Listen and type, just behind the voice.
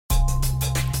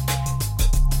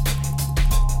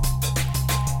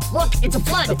Look, it's a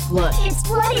flood. The flood. It's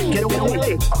flooding. Get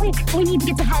away. Quick, we need to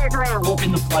get to higher ground.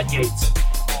 Open the floodgates.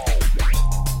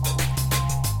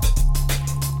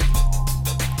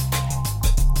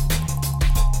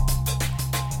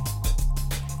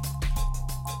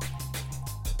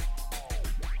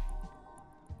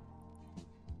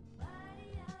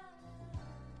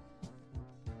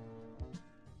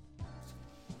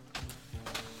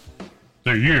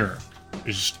 The year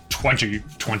is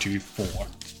 2024.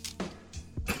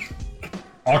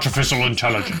 Artificial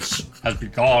intelligence has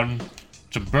begun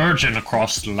to burgeon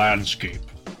across the landscape,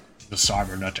 the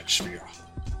cybernetic sphere.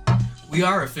 We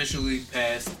are officially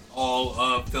past all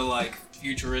of the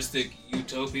futuristic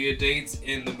utopia dates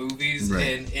in the movies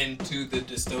and into the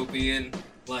dystopian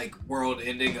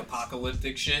world-ending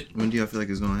apocalyptic shit. When do y'all feel like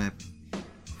it's gonna happen?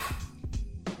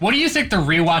 What do you think the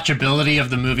rewatchability of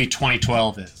the movie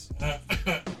 2012 is?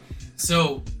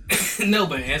 So, no,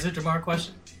 but answer to my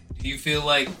question. Do you feel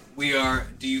like we will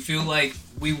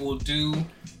do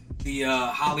the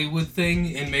Hollywood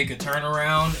thing and make a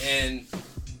turnaround and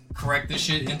correct the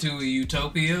shit into a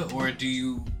utopia, or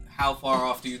how far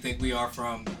off do you think we are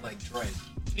from Dread? Are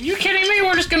you kidding me?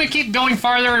 We're just gonna keep going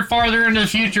farther and farther into the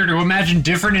future to imagine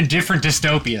different and different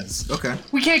dystopias. Okay.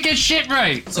 We can't get shit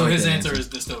right. So his answer is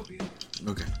dystopia.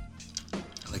 Okay.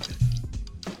 I like that.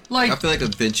 I feel like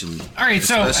eventually. All right,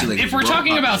 so if we're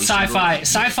talking about sci-fi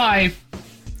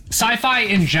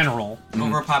in general,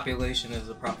 overpopulation is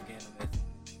a propaganda myth.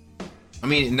 I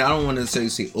mean, I don't want to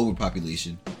say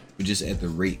overpopulation, but just at the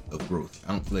rate of growth.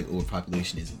 I don't feel like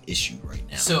overpopulation is an issue right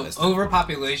now. So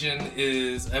overpopulation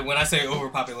is, when I say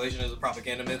overpopulation is a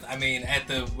propaganda myth, I mean at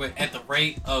the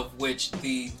rate of which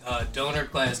the donor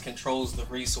class controls the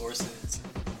resources,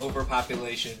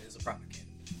 overpopulation is a propaganda.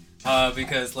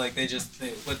 Because what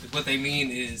they mean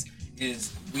is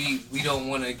we don't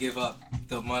want to give up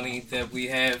the money that we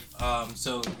have,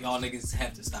 so y'all niggas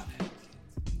have to stop having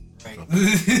kids,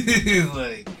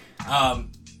 right?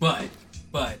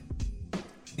 But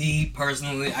me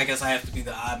personally, I guess I have to be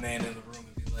the odd man in the room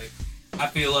and be like, I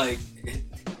feel like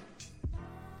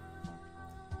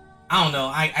I don't know.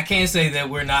 I can't say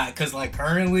that we're not, because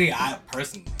currently,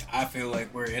 I feel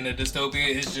like we're in a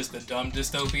dystopia. It's just a dumb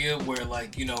dystopia where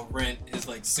rent is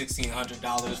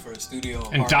 $1,600 for a studio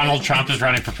apartment. And Donald Trump is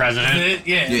running for president.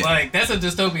 Yeah, that's a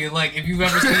dystopia. If you've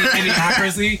ever seen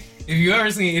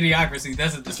Idiocracy,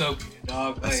 that's a dystopia,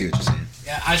 dog. I see what you're saying.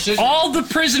 Yeah, I should. All the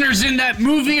prisoners in that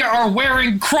movie are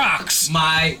wearing Crocs.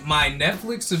 My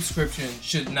Netflix subscription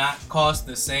should not cost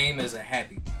the same as a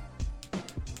Happy Meal.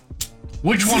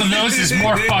 Which one of those is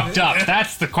more fucked up?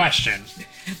 That's the question.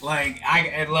 It's like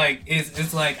I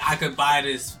could buy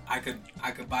this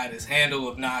handle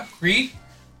of Knob Creek,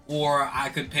 or I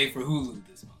could pay for Hulu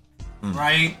this month.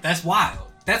 Right? That's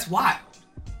wild.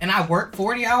 And I work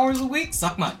 40 hours a week?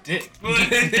 Suck my dick.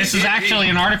 This is actually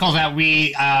an article that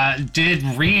we did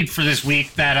read for this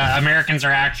week, that Americans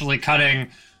are actually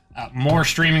cutting more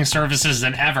streaming services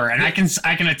than ever. And I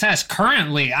can attest,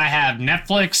 currently I have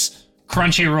Netflix,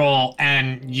 Crunchyroll,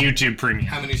 and YouTube Premium.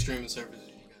 How many streaming services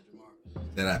you got, Jamar?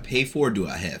 That I pay for, or do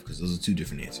I have? Because those are two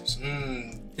different answers.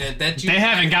 They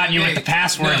haven't gotten you with the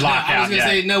password locked out yet.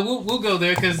 I was gonna say we'll go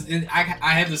there because I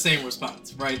have the same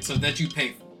response, right? So that you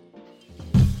pay for.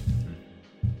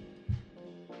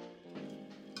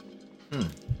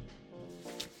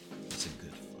 That's a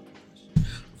good fucking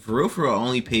question. For real, I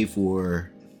only pay for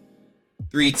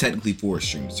technically four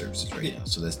streaming services right now.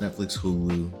 So that's Netflix,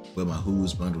 Hulu, but my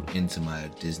Hulu's bundled into my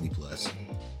Disney Plus.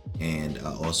 And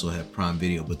I also have Prime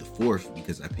Video, but the fourth,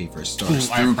 because I pay for stars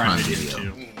through Prime Video.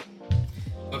 Too.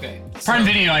 Okay. Prime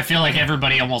Video, I feel like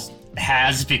everybody almost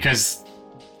has, because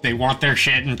they want their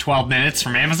shit in 12 minutes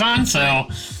from Amazon, so...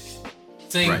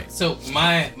 So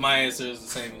my answer is the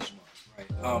same as yours,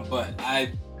 right?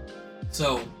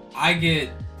 I get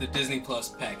the Disney Plus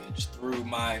package through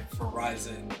my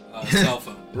Verizon cell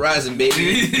phone. Verizon,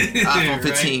 baby. iPhone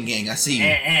 15 gang, I see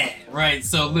you. Right,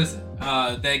 so listen,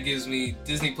 that gives me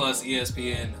Disney Plus,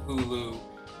 ESPN, Hulu,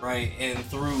 right? And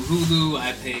through Hulu,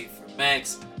 I pay for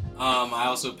Max. I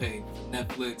also pay for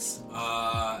Netflix,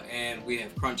 and we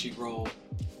have Crunchyroll.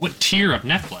 What tier of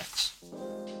Netflix?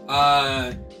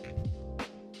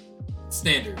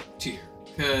 Standard tier.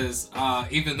 Because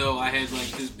even though I had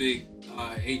this big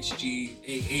HD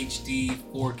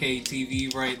 4K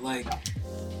TV, right?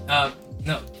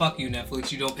 No, fuck you,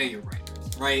 Netflix. You don't pay your writers,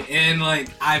 right? And I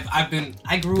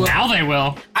grew up. Now they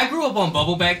will. I grew up on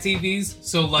bubbleback TVs,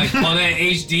 so all that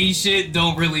HD shit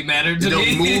don't really matter to me.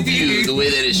 Don't move you the way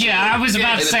that it should. Yeah, I was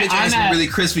about to say, I'm really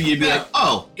crispy. You'd be like,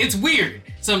 oh, it's weird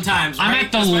sometimes. I'm right?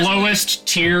 at the lowest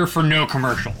tier for no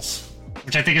commercials.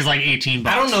 which I think is like $18.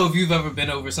 I don't know if you've ever been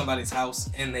over somebody's house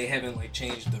and they haven't like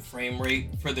changed the frame rate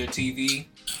for their TV,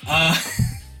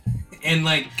 and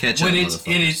like when it's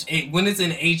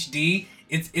in HD,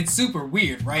 it's super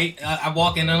weird, right? I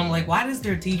walk in and I'm like, why does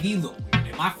their TV look weird?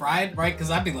 Am I fried, right? Because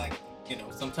I'd be like,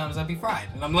 sometimes I'd be fried,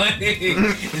 and I'm like,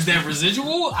 is that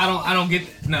residual? I don't get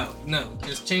that. No,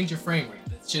 just change your frame rate.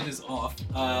 That shit is off.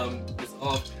 It's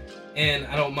off. And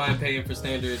I don't mind paying for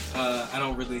standard. I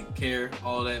don't really care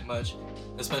all that much,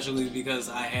 especially because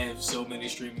I have so many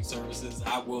streaming services.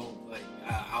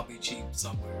 I'll be cheap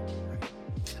somewhere.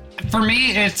 Right? For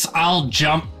me, I'll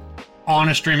jump on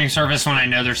a streaming service when I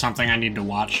know there's something I need to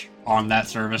watch on that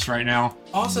service right now.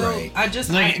 Also, right.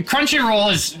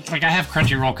 Crunchyroll is like, I have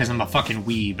Crunchyroll because I'm a fucking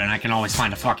weeb and I can always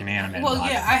find a fucking anime. Well,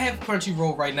 yeah, I have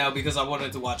Crunchyroll right now because I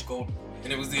wanted to watch Golden Boy,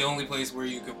 and it was the only place where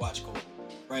you could watch Golden Boy.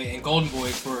 Right, and Golden Boy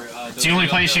for it's the only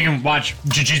place you can watch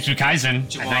Jujutsu Kaisen.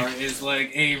 Jamar is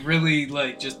like a really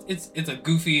it's a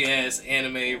goofy ass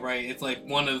anime, right? It's like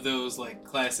one of those like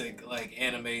classic like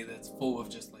anime that's full of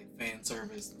just like fan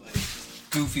service, like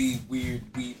goofy, weird,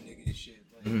 weeb nigga shit.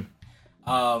 Like,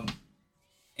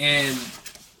 and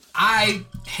I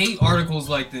hate articles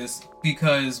like this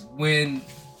because when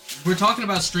we're talking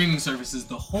about streaming services,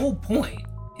 the whole point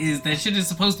is that shit is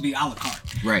supposed to be a la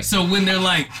carte. Right. So when they're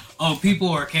like, oh, people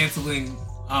are canceling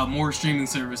more streaming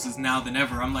services now than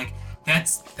ever, I'm like,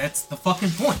 that's the fucking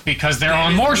point. Because there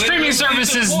are more streaming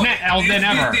services than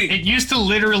ever. It used to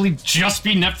literally just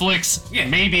be Netflix,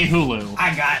 maybe Hulu.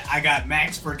 I got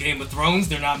Max for Game of Thrones.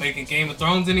 They're not making Game of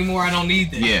Thrones anymore. I don't need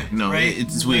that. Yeah, no, right?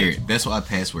 It's weird. That's why I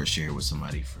password shared with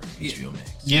somebody for HBO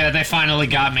Max. Yeah, they finally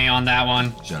got me on that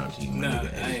one. Shout out to you. No,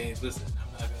 hey, listen,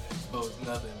 I'm not gonna expose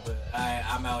nothing, but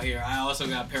I'm out here. I also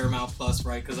got Paramount Plus,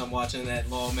 right? Because I'm watching that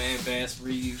Lawman Bass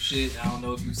Reeves shit. I don't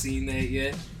know if you've seen that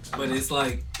yet, but it's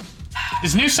like.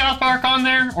 Is new South Park on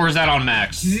there, or is that on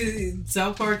Max?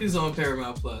 South Park is on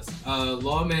Paramount Plus.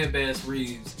 Lawman Bass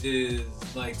Reeves is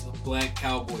like some black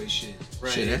cowboy shit,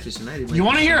 right? Shit, after tonight, you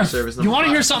want to hear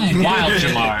something wild,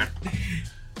 Jamar?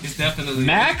 It's definitely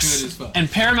Max good as fuck. and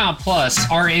Paramount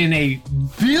Plus are in a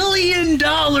 $1 billion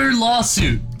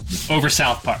lawsuit over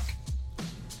South Park.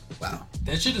 Wow,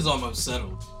 that shit is almost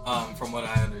settled, from what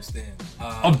I understand.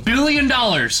 $1 billion,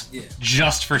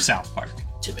 just for South Park.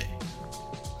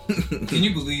 Can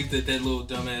you believe that little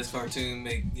dumbass cartoon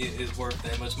is worth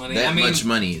that much money? Much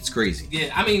money, it's crazy.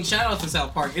 Yeah, I mean, shout out to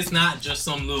South Park. It's not just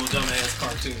some little dumbass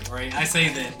cartoon, right? I say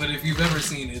that, but if you've ever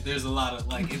seen it, there's a lot of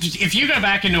like. If you go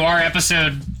back into our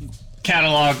episode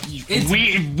catalog,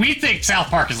 we think South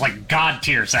Park is like god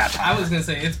tier satire. I was gonna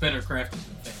say it's better crafted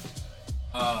than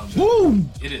Family. Woo!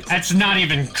 It is. That's not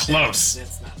even close.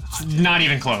 That's not a hot It's take. not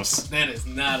even close. That is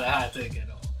not a hot take at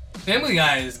all. Family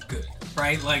Guy is good.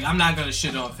 Right? Like, I'm not gonna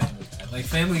shit on Family Guy. Like,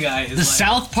 Family Guy is the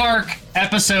South Park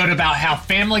episode about how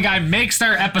Family Guy makes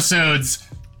their episodes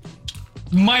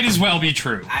might as well be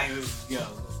true. Listen,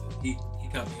 he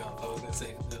cut me off. I was gonna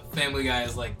say the Family Guy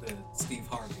is like the Steve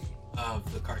Harvey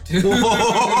of the cartoon.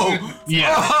 Whoa!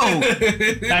 Yeah. Whoa!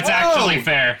 That's actually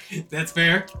fair. That's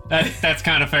fair? That's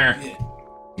kind of fair. Yeah.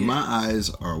 My eyes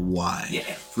are wide. Yeah.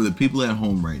 For the people at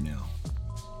home right now,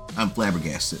 I'm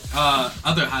flabbergasted.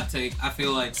 Other hot take, I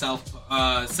feel like South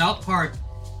Park.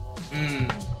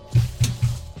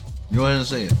 Go ahead and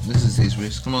say it. This is Taste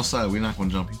Race. Come outside. We're not going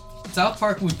to jump you. South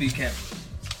Park would be Kevin,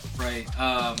 right?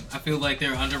 I feel like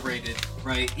they're underrated,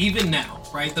 right? Even now,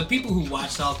 right? The people who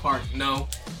watch South Park know,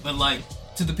 but like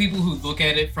to the people who look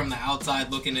at it from the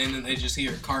outside looking in and they just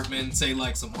hear Cartman say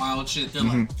like some wild shit, they're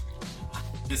like,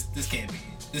 this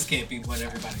can't be what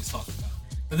everybody's talking about.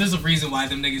 But there's a reason why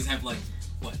them niggas have like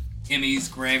what? Emmys,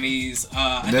 Grammys.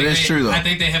 That is true, though. I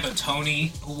think they have a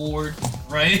Tony Award,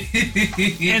 right?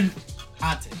 And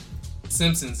hot take.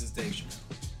 Simpsons is Dave Chappelle.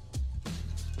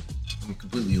 I'm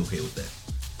completely okay with that.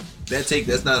 That take,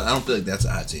 that's not, I don't feel like that's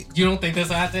a hot take. You don't think that's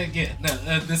a hot take? Yeah.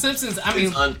 No, The Simpsons, I mean...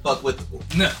 It's unfuckwithable.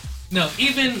 No.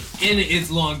 Even in its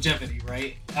longevity,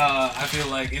 right? I feel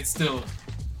like it's still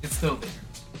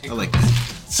there. I like that.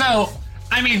 So,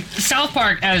 I mean, South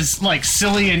Park, as like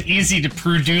silly and easy to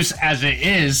produce as it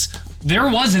is, there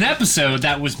was an episode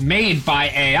that was made by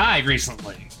AI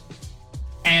recently.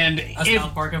 And A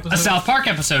South Park episode? A South Park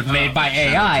episode made by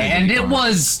AI, and it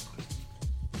was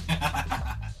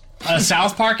a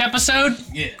South Park episode?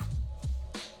 Yeah.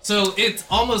 So it's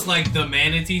almost like the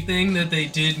manatee thing that they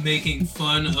did making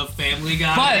fun of Family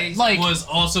Guy, But, like, was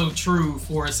also true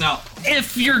for South Park.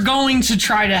 If you're going to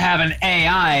try to have an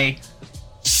AI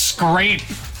scrape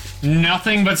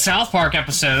nothing but South Park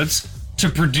episodes to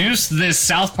produce this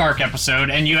South Park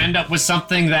episode, and you end up with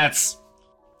something that's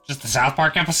just a South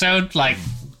Park episode, like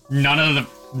none of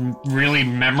the really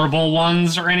memorable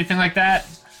ones or anything like that.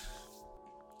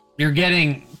 You're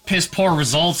getting piss poor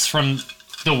results from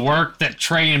the work that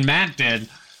Trey and Matt did.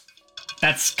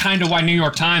 That's kind of why New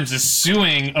York Times is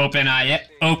suing OpenAI,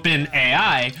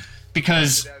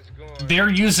 because they're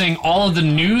using all of the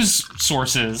news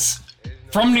sources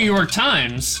from New York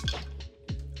Times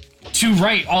to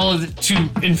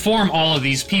inform all of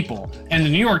these people. And the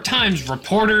New York Times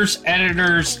reporters,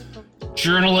 editors,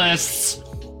 journalists,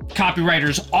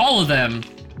 copywriters, all of them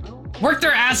work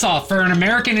their ass off for an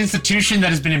American institution that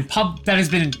has been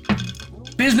in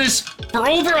business for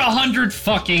over 100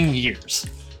 fucking years.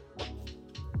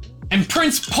 And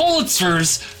prints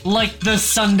Pulitzers like the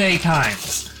Sunday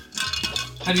Times.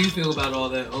 How do you feel about all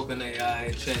that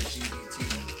OpenAI, ChatGPT?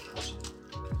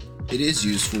 It is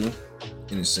useful,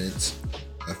 in a sense.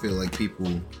 I feel like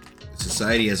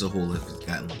society as a whole has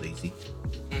gotten lazy.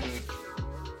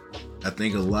 I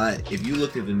think a lot, if you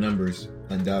look at the numbers,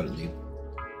 undoubtedly,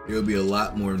 there will be a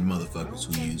lot more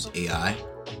motherfuckers who use AI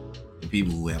than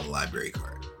people who have a library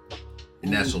card.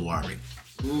 And that's alarming.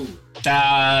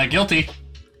 Guilty.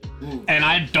 And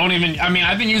I've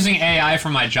been using AI for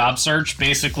my job search,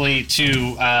 basically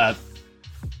to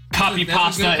copy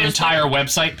pasta entire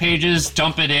website pages,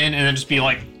 dump it in, and then just be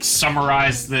like,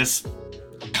 summarize this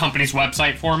company's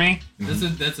website for me.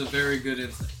 That's a very good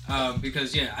insight.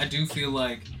 Because I do feel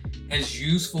like as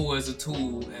useful as a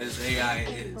tool as AI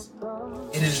is,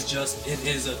 it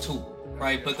is a tool,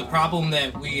 right? But the problem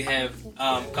that we have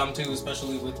come to,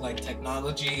 especially with like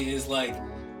technology, is like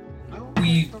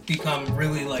we become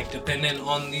really like dependent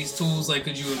on these tools. Like,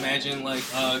 could you imagine like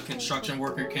a construction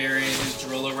worker carrying his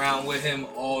drill around with him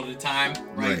all the time,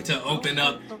 right? To open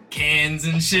up cans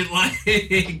and shit like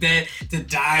that, to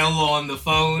dial on the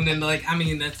phone, and like, I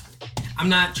mean, I'm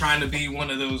not trying to be one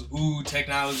of those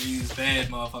technology is bad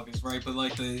motherfuckers, right? But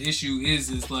like the issue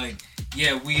is like, we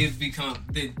have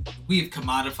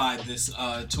commodified this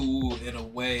tool in a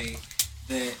way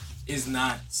that is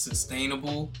not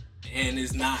sustainable and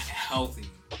is not healthy,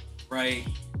 right?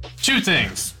 Two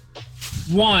things.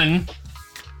 One,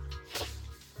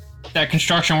 that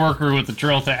construction worker with the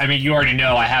drill thing. I mean, you already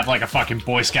know I have like a fucking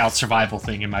Boy Scout survival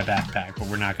thing in my backpack, but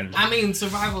we're not gonna. I mean,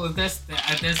 survival. That's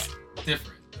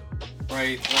different,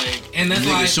 right? Like, and that's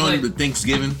why showing him the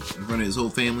Thanksgiving in front of his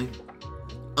whole family.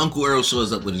 Uncle Earl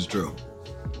shows up with his drill.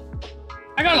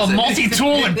 I got a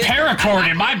multi-tool and paracord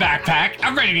in my backpack.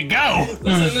 I'm ready to go.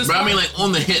 But I mean, like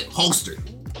on the hip, holstered.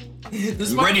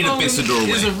 Ready to fix the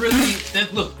doorway. It's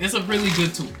a really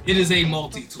good tool. It is a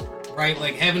multi-tool, right?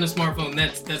 Like having a smartphone,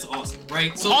 that's awesome,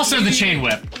 right? So also the chain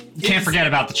whip. You can't forget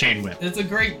about the chain whip. It's a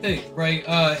great thing, right?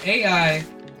 AI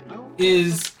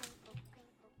is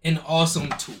an awesome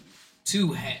tool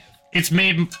to have. It's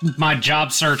made my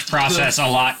job search process a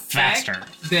lot faster.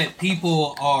 That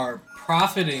people are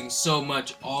profiting so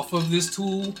much off of this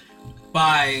tool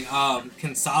by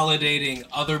consolidating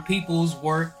other people's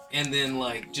work and then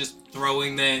like just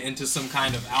throwing that into some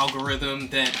kind of algorithm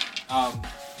that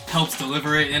helps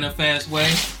deliver it in a fast way,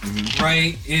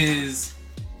 right?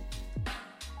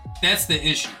 That's the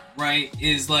issue, right?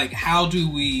 Is like, how do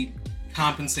we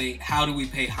compensate? How do we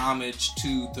pay homage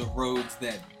to the roads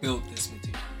that built this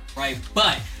material, right?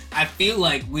 But I feel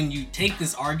like when you take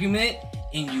this argument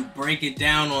and you break it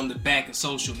down on the back of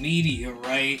social media,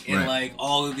 right? And like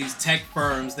all of these tech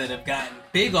firms that have gotten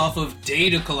big off of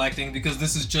data collecting, because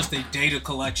this is just a data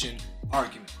collection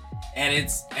argument. At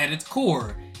its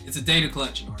core, it's a data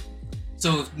collection argument.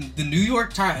 So if the New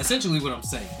York Times, essentially what I'm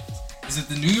saying is if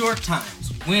the New York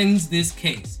Times wins this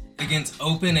case against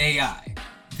OpenAI,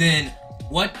 then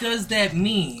what does that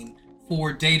mean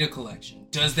for data collection?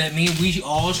 Does that mean we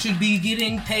all should be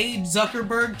getting paid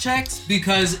Zuckerberg checks?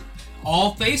 Because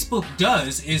all Facebook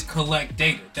does is collect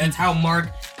data. That's how Mark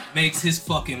makes his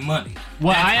fucking money.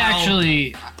 Well,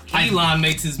 Elon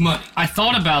makes his money. I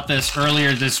thought about this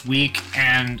earlier this week,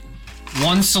 and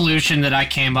one solution that I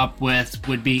came up with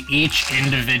would be each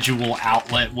individual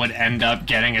outlet would end up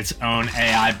getting its own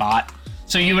AI bot.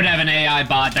 So you would have an AI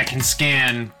bot that can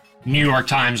scan New York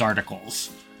Times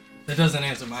articles. That doesn't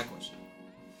answer my question.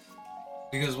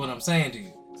 Because what I'm saying to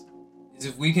you is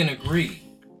if we can agree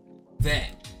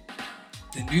that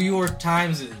the New York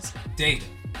Times' data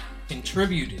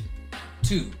contributed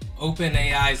to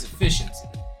OpenAI's efficiency,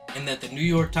 and that the New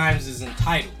York Times is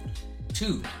entitled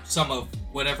to some of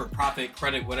whatever profit,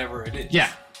 credit, whatever it is.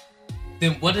 Yeah.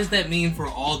 Then what does that mean for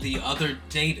all the other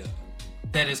data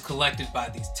that is collected by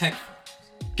these tech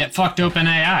firms? Get fucked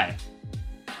OpenAI.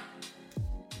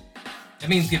 That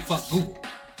means get fucked Google.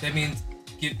 That means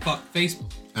get fucked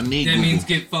Facebook. I need That Google. means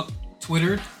get fucked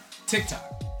Twitter, TikTok.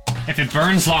 If it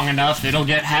burns long enough, it'll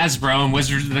get Hasbro and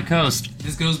Wizards of the Coast.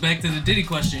 this goes back to the Diddy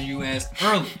question you asked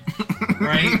earlier,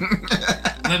 right?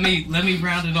 Let me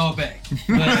round it all back.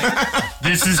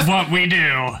 This is what we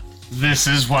do. This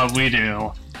is what we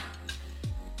do.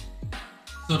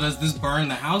 So does this burn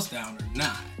the house down or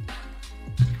not?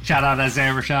 Shout out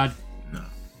Isaiah Rashad. No.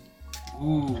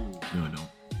 Ooh. No, it don't.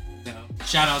 No.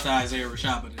 Shout out to Isaiah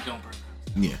Rashad, but it don't burn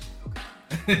the house.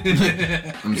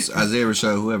 Yeah. Isaiah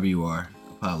Rashad, whoever you are.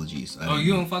 Apologies.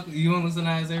 You don't listen to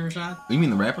Isaiah Rashad? You mean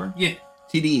the rapper? Yeah.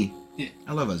 TDE. Yeah.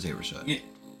 I love Isaiah Rashad. Yeah.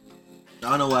 I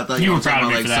don't know why I thought You were were proud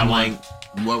talking of me about for like that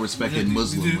some one. like well-respected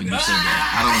Muslim when you said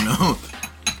that. I don't know.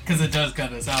 Because it does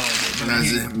kind of sound like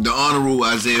it. The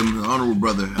honorable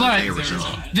brother Isaiah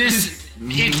Rashad.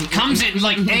 It comes in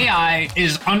like AI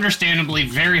is understandably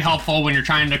very helpful when you're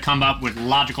trying to come up with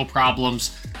logical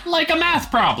problems, like a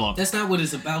math problem. That's not what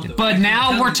it's about, though. But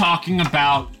now we're talking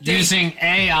about using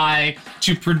AI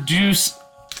to produce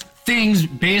things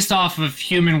based off of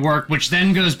human work, which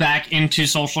then goes back into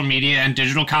social media and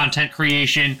digital content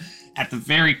creation at the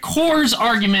very core's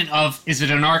argument of, is it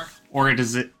an art or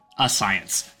is it a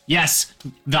science? Yes,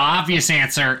 the obvious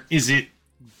answer is it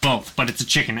both, but it's a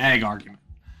chicken egg argument.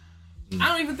 I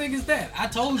don't even think it's that. I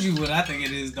told you what I think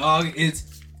it is, dog.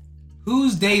 It's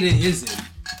whose data is it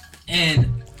and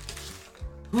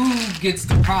who gets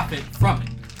to profit from it,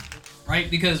 right?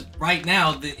 Because right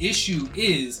now the issue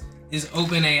is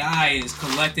OpenAI is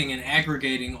collecting and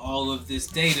aggregating all of this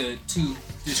data to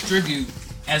distribute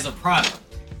as a product.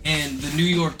 And the New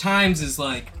York Times is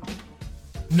like,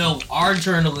 no, our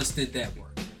journalists did that work.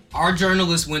 Our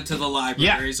journalists went to the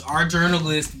libraries. Yeah. Our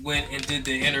journalists went and did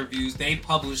the interviews. They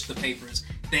published the papers.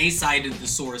 They cited the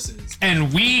sources.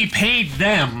 And we paid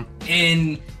them.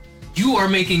 And you are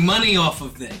making money off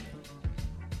of that.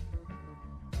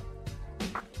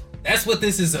 That's what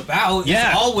this is about.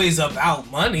 Yeah. It's always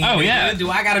about money. Oh, yeah. Do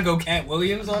I gotta go Cat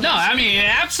Williams on this? No, I mean, it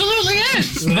absolutely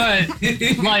is.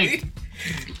 But, like...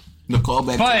 The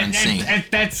callback to insane. I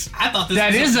thought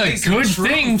that is a good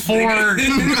thing for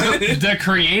the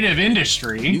creative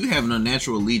industry. You have an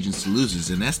unnatural allegiance to losers,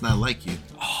 and that's not like you.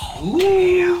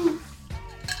 Oh,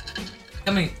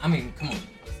 damn. I mean, come on.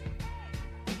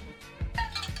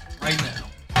 Right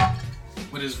now,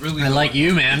 what is really... I like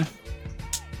you, man.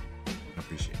 I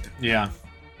appreciate that. Yeah.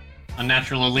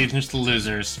 Unnatural allegiance to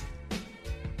losers.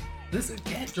 Listen,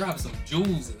 Cat dropped some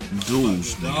jewels in there.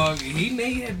 Jewels, dog. He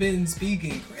may have been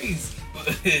speaking crazy,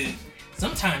 but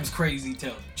sometimes crazy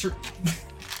tell the truth.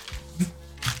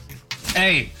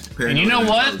 Hey, and you know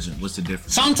what? What's the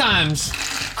difference? Sometimes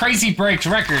crazy breaks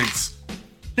records.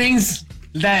 Things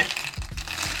that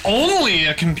only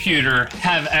a computer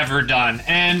have ever done.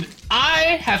 And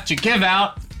I have to give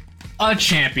out a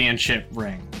championship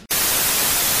ring.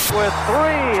 With 3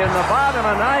 in the bottom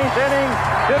of 9th inning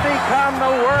to become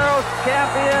the world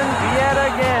champions yet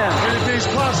again. Anything's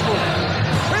possible.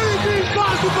 Anything's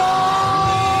possible!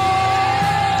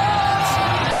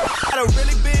 Got a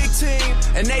really big team,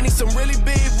 and they need some really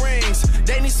big rings.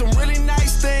 They need some really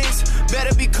nice things.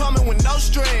 Better be coming with no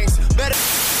strings. Better.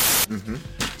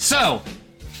 So,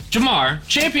 Jamar,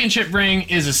 championship ring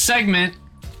is a segment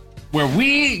where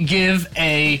we give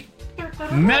a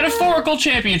metaphorical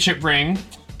championship ring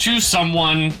to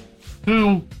someone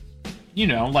who, you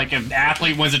know, like if an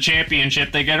athlete wins a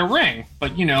championship, they get a ring.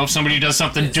 But, you know, if somebody does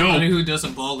something dope... Somebody who does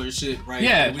some baller shit, right?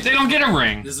 Yeah, they don't get a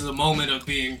ring. This is a moment of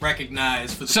being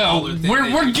recognized for the baller thing.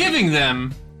 So, we're giving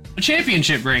them a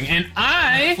championship ring. And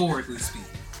I metaphorically speaking,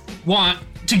 want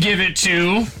to give it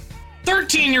to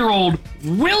 13-year-old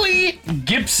Willie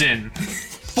Gibson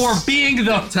for being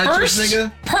the first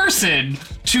person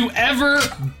to ever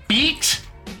beat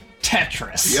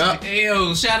Tetris. Yep. Hey,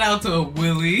 yo, shout out to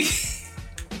Willie.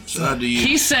 Shout out to you.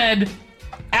 He said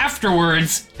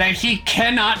afterwards that he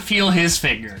cannot feel his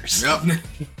fingers. Yep.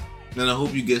 Then I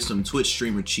hope you get some Twitch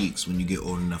streamer cheeks when you get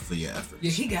old enough for your efforts.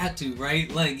 Yeah, he got to,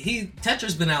 right? Like,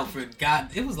 Tetris been out for, God,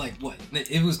 it was like, what?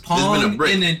 It was Pong and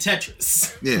then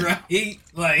Tetris. Yeah. Right?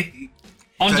 Like,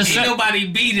 ain't nobody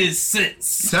beat his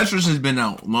since. Tetris has been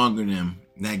out longer than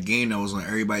that game that was on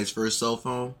everybody's first cell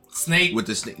phone. Snake. With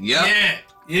the snake. Yep.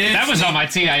 Yeah. That was on my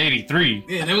TI-83.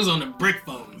 Yeah, that was on the brick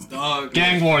phones, dog.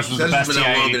 Gang Wars was the best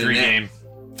TI-83 game.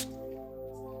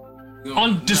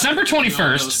 On December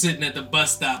 21st... Sitting at the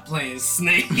bus stop playing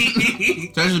Snake.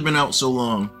 Tetris has been out so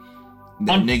long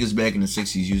that niggas back in the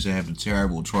 60s used to have the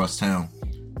terrible trust town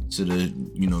to the,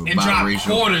 you know, and drop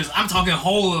quarters. I'm talking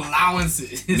whole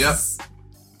allowances. Yep.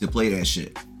 To play that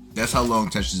shit. That's how long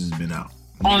Tetris has been out.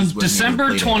 On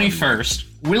December 21st,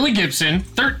 Willie Gibson,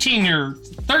 13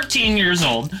 years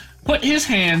old, put his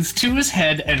hands to his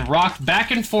head and rocked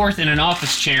back and forth in an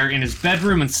office chair in his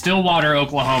bedroom in Stillwater,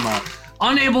 Oklahoma.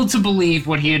 unable to believe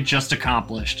what he had just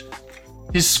accomplished.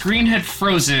 His screen had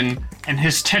frozen, and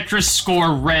his Tetris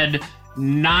score read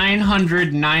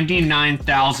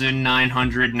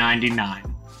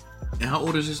 999,999. And how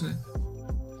old is this nigga?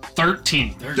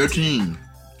 13. 13.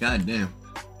 God damn.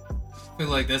 I feel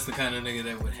like that's the kind of nigga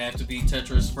that would have to be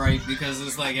Tetris, right? Because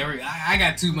it's like I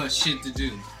got too much shit to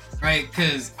do, right?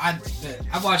 Because I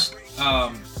watched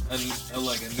a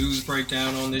news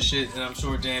breakdown on this shit, and I'm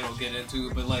sure Dan will get into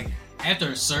it. But like after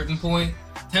a certain point,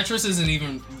 Tetris isn't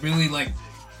even really like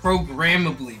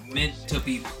programmably meant to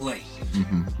be played.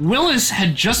 Mm-hmm. Willis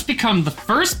had just become the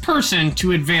first person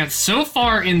to advance so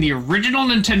far in the original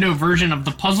Nintendo version of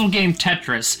the puzzle game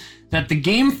Tetris that the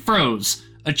game froze,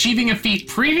 achieving a feat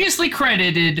previously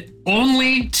credited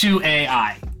only to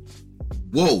AI.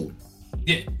 Whoa.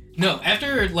 Yeah. No,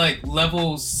 after like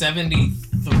level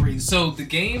 73, so the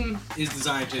game is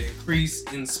designed to increase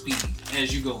in speed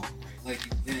as you go on, right? Like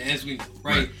as we know,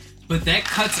 right? But that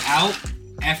cuts out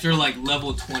after like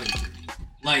level 23.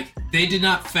 Like they did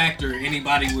not factor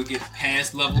anybody would get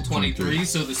past level 23,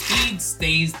 so the speed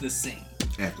stays the same.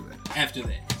 After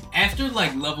that. After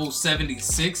like level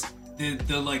 76,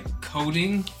 the like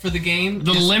coding for the game.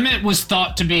 The limit was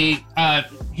thought to be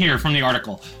here from the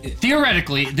article. Yeah.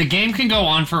 Theoretically, the game can go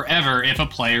on forever if a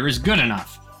player is good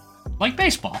enough. Like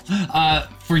baseball.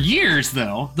 For years,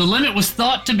 though, the limit was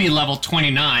thought to be level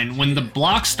 29 when the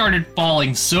blocks started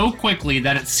falling so quickly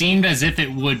that it seemed as if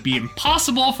it would be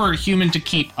impossible for a human to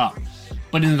keep up.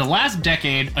 But in the last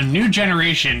decade, a new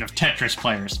generation of Tetris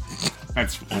players,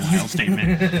 that's a wild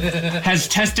statement, has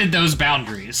tested those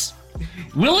boundaries.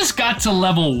 Willis got to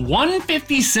level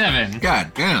 157.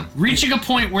 God damn. Reaching a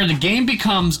point where the game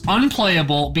becomes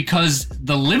unplayable because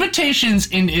the limitations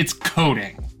in its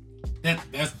coding.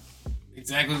 That's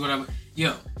exactly what I'm...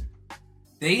 Yo,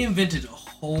 they invented a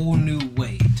whole new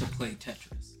way to play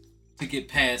Tetris. To get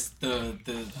past the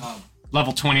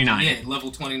Level 29. Yeah,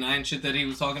 level 29 shit that he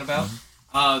was talking about.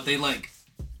 They like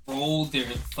rolled their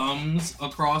thumbs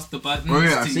across the buttons. Oh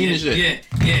yeah, I've seen this shit.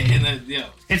 Yeah, and then, yo.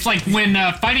 It's like when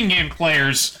fighting game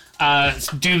players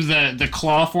do the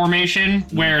claw formation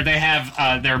where they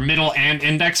have their middle and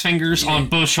index fingers on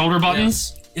both shoulder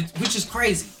buttons. Yeah. Which is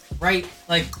crazy, right?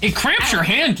 Like it cramps your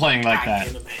hand playing like that.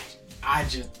 Can't imagine.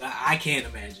 I can't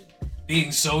imagine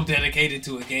being so dedicated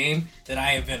to a game that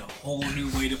I invent a whole new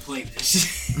way to play this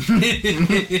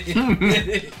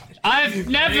shit. I've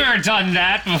never done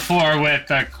that before with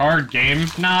a card game,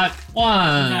 not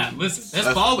once. Nah, listen,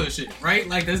 that's baller shit, right?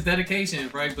 Like that's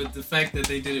dedication, right? But the fact that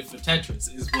they did it for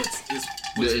Tetris is what's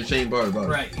the insane part about it.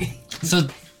 Right. So,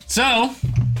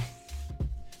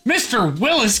 Mr.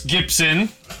 Willis Gibson,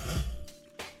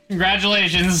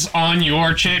 congratulations on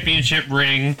your championship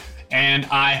ring, and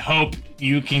I hope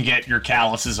you can get your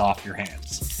calluses off your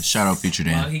hands. Shout out Future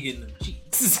Dan. While he getting them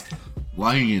cheeks.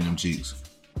 Why he getting them cheeks?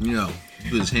 You know,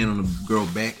 put his hand on the girl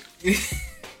back.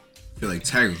 Feel like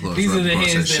Tiger Claws. These are the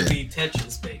across hands that shit. be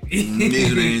Tetris, baby.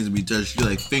 These are the hands that be touched. She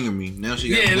like finger me. Now she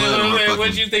got blood on her fucking...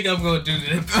 What you think I'm gonna do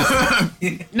to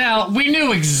them? Now, we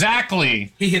knew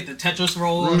exactly. He hit the Tetris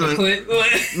roll on the clit.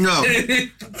 No.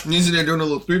 You see that doing a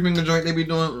little 3-finger joint they be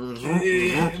doing?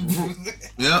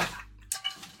 Yep.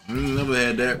 Never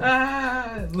had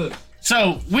that. Look.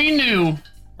 So, we knew,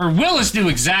 or Willis knew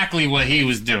exactly what he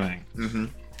was doing. Mm-hmm.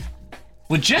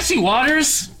 With Jesse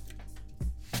Waters,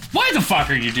 why the fuck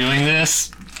are you doing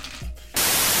this?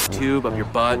 Tube up your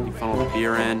butt, you funnel the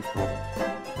beer in.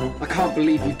 I can't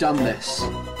believe you've done this.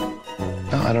 No,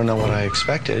 I don't know what I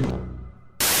expected.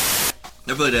 I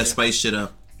feel like that spice shit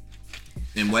up.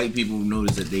 And white people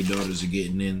notice that their daughters are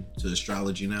getting into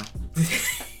astrology now.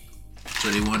 So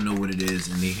they want to know what it is,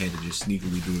 and they had to just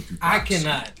sneakily do it through Fox. I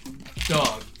cannot,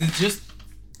 dog. It's just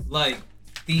like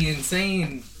the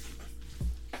insane.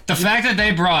 The fact that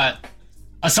they brought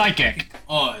a psychic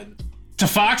on to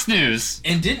Fox News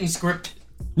and didn't script it.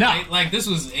 No. Right? Like this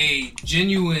was a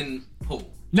genuine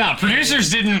pull. No, producers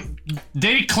didn't.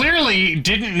 They clearly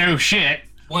didn't know shit,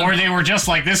 or they were just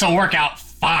like, "This will work out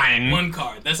fine." One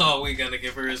card. That's all we gotta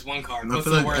give her is one card. And I What's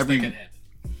feel the like worst that could happen?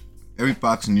 Every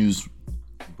Fox News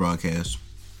broadcast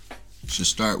should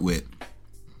start with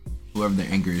whoever the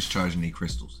anchor is charging their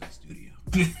crystals in the studio.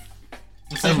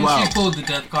 The second she pulled the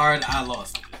death card, I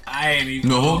lost it. I ain't even.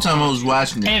 The whole time I was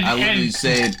watching it, And- I literally and-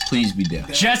 said, "Please be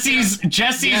deaf." Jesse's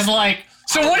like,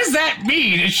 "So what does that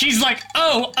mean?" And she's like,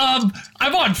 "Oh,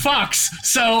 I'm on Fox,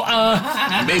 so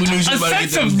Maybe knew she a was about to get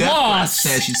sense them of death loss."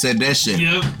 threats. She said that shit.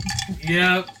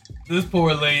 Yep. This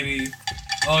poor lady.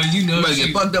 Oh, you know You better she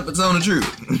get fucked up and telling the truth.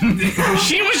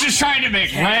 She was just trying to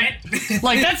make rent.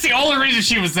 Like that's the only reason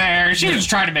she was there. She was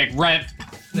trying to make rent.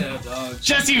 No, dog.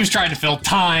 Jesse was trying to fill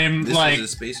time. This like is a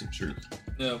space of truth.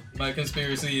 No, my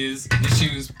conspiracy is that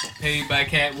she was paid by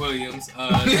Cat Williams to go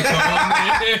on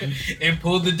there and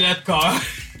pull the death card.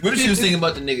 What if she was thinking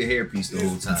about the nigga hairpiece the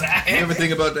whole time? You ever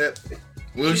think about that?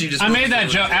 What if she just? I made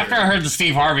that joke after I heard the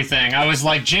Steve Harvey thing. I was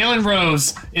like, Jalen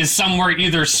Rose is somewhere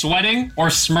either sweating or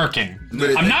smirking.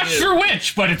 I'm not sure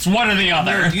which, but it's one or the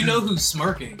other. No, you know who's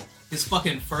smirking? His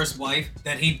fucking first wife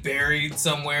that he buried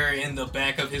somewhere in the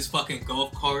back of his fucking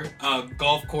golf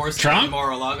course Trump? in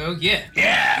Mar-a-Lago. Yeah.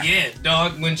 Yeah,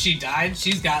 dog. When she died,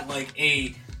 she's got like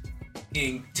a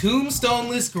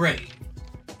tombstoneless grave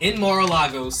in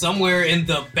Mar-a-Lago somewhere in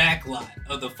the back lot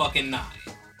of the fucking 9.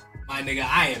 My nigga,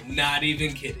 I am not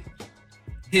even kidding.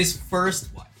 His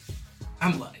first wife.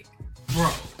 I'm like, bro.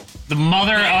 The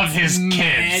mother of his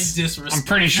mad kids. disrespect. I'm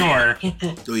pretty sure.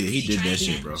 Oh yeah, he did that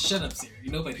shit, bro. Shut up, Siri.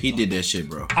 Nobody. He did that shit,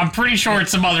 bro. I'm pretty sure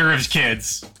it's the mother of his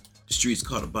kids. The streets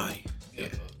caught a body. Yeah,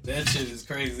 that shit is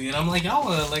crazy, and I'm like, y'all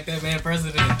wanna elect that man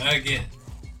president again?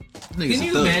 Can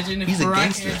you imagine if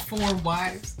Barack had 4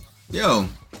 wives? Yo.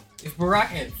 If Barack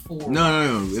had 4.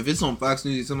 No. If it's on Fox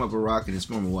News, you're talking about Barack and his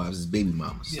former wives, his baby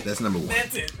mamas. Yeah, that's number 1.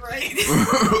 That's it, right?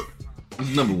 It's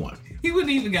number 1. He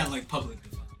wouldn't even got like public.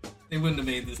 They wouldn't have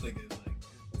made this nigga like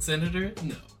senator.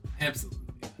 No, absolutely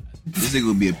not. This nigga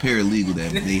would be a paralegal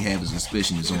that they have a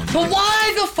suspicion is on. But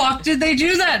why the fuck did they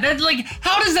do that? That like,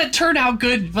 how does that turn out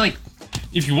good? Like,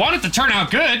 if you want it to turn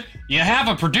out good, you have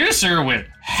a producer with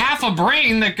half a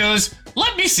brain that goes,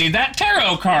 "Let me see that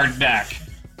tarot card deck."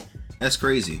 That's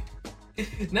crazy.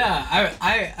 Nah,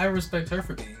 I respect her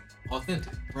for being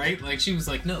authentic, right? Like she was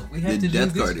like, no, we have to do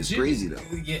this. The death card is crazy though.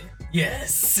 Yeah.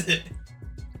 Yes.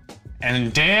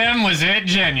 And damn, was it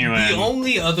genuine. The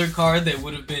only other card that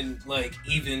would have been like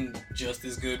even just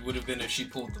as good would have been if she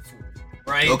pulled the 4,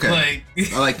 right? Okay,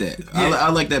 like, I like that. Yeah. I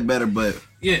like that better, but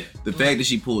yeah, the fact that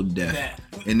she pulled death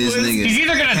and this nigga, he's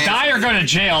either gonna die or go to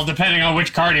jail, depending on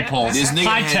which card he pulls. This nigga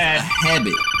Hi, has Ted. a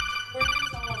habit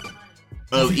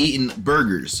of eating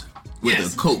burgers with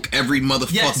a Coke every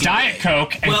motherfucking Diet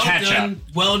Coke and ketchup.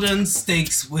 Well done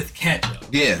steaks with ketchup.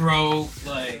 Yeah, bro,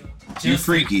 like you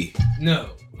freaky. No.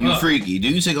 You freaky. Do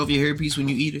you take off your hairpiece when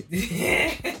you eat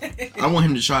it? I want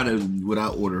him to try to what I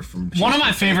order from. One of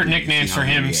my favorite nicknames for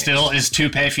him still is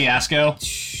Toupee Fiasco.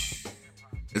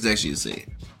 It's actually a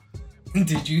saying.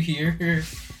 Did you hear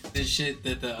the shit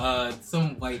that the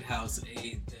some White House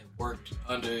aide that worked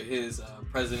under his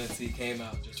presidency came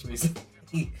out just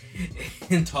recently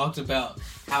and talked about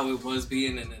how it was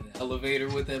being in an elevator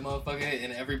with that motherfucker,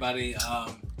 and everybody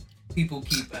people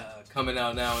keep coming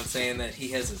out now and saying that he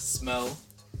has a smell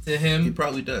to him. He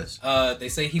probably does. They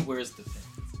say he wears the pins.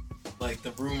 Like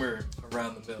the rumor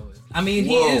around the bill is. I mean,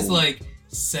 Whoa. he is like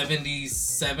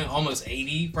 77, almost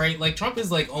 80, right? Like Trump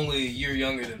is like only a year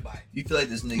younger than Biden. You feel like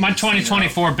this nigga? My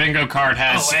 2024 bingo card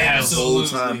has the whole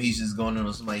time he's just going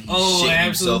on somebody. He's shitting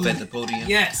himself at the podium.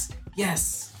 Yes.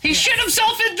 He shit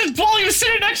himself while he was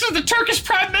sitting next to the Turkish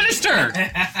Prime Minister.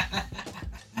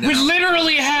 We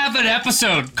literally have an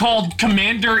episode called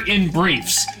Commander in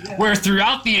Briefs, where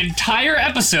throughout the entire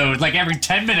episode, like every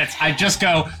 10 minutes, I just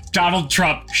go, Donald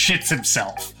Trump shits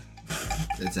himself.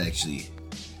 That's actually...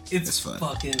 It's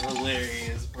fucking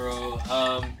hilarious, bro.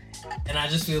 And I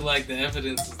just feel like the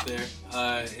evidence is there.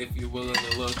 If you're willing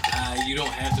to look, you don't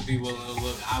have to be willing to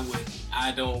look. I wouldn't.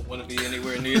 I don't want to be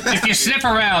anywhere near. If you sniff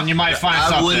around, you might find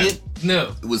something. I wouldn't.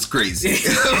 No, it was crazy.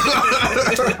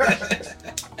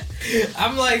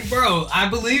 I'm like, bro, I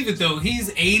believe it though. He's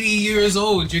 80 years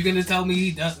old. You're gonna tell me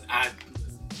he doesn't?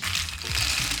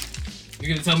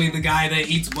 You're gonna tell me the guy that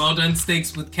eats well done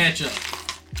steaks with ketchup?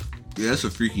 Yeah, that's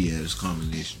a freaky ass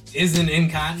combination. Isn't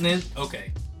incontinent?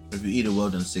 Okay. If you eat a well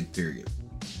done steak, period,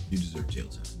 you deserve jail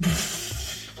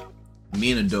time.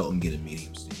 Me an adult and get a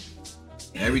medium steak.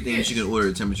 Everything that you can order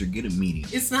at temperature, get a medium.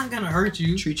 It's not gonna hurt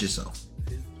you. Treat yourself.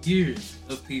 Years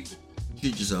of people.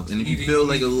 Treat yourself. And if you feel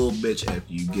like a little bitch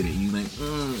after you get it, you like,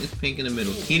 it's pink in the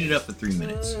middle. Heat it up for 3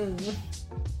 minutes.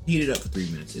 Heat it up for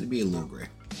 3 minutes. It'll be a little gray.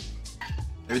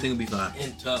 Everything will be fine.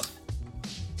 And tough.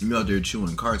 You out there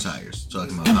chewing car tires,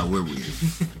 talking about how we're weird.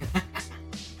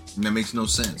 And that makes no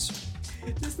sense.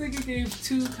 This nigga gave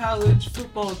 2 college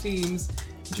football teams.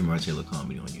 Jamar Taylor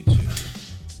comedy on YouTube.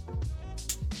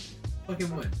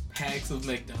 Fucking what? Packs of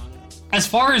McDonald's. As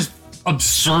far as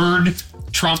absurd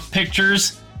Trump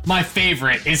pictures, my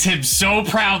favorite is him so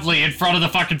proudly in front of the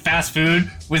fucking fast food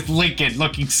with Lincoln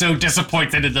looking so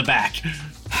disappointed in the back.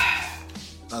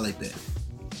 I like that.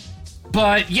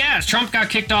 But yeah, Trump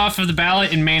got kicked off of the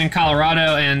ballot in Maine and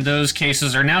Colorado, and those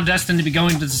cases are now destined to be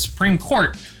going to the Supreme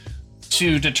Court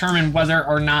to determine whether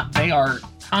or not they are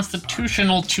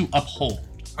constitutional to uphold.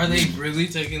 Are they really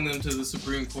taking them to the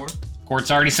Supreme Court? Court's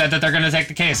already said that they're going to take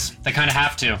the case. They kind of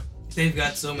have to. They've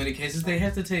got so many cases. They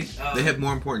have to take. They have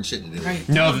more important shit to do. Right.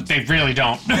 No, they really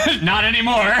don't. Not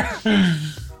anymore.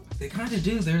 They kind of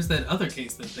do. There's that other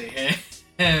case that they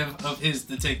have of his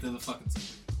to take to the fucking Supreme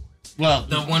Court. Well,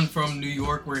 the one from New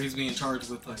York where he's being charged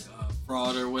with like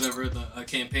fraud or whatever, the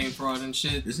campaign fraud and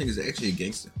shit. This nigga's actually a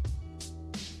gangster.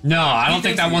 No, I don't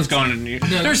think that one's going to New York.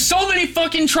 No. There's so many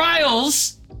fucking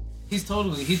trials. He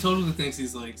totally thinks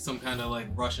he's like some kind of like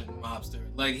Russian mobster.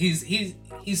 Like he's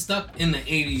stuck in the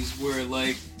 80s where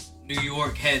like New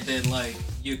York had that like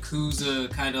Yakuza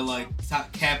kind of like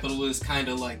top capitalist kind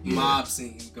of like mob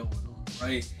scene going on,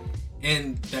 right?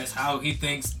 And that's how he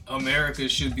thinks America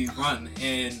should be run.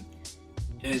 And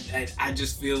I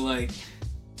just feel like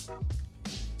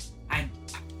I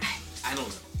don't know,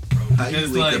 bro. How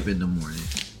you wake up in the morning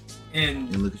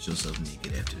and look at yourself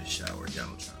naked after the shower,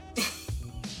 Donald Trump?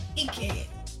 He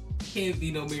can't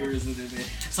be no mirrors in there.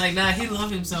 It's like, nah, he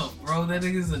love himself, bro. That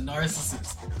nigga's a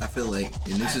narcissist. I feel like,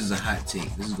 and this is a hot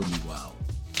take. This is gonna be wild.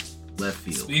 Left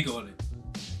field. Speak on it.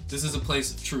 This is a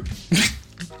place of truth.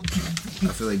 I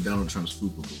feel like Donald Trump's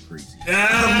food will go crazy.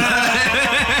 That's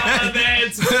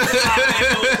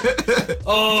wild.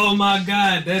 Oh my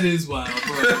God, that is wild,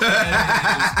 bro.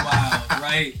 That is wild,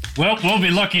 right? Well, we'll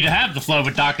be lucky to have the flow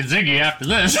with Doc and Ziggy after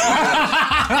this.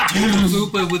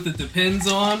 Fupa with the depends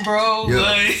on, bro. Yeah.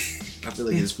 Like, I feel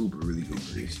like his food will really go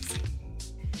crazy.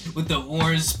 With the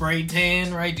orange spray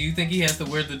tan, right? Do you think he has to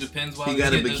wear the depends while he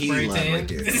got a bikini line tan? right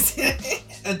there.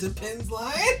 A depends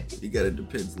line? He got a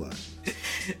depends line.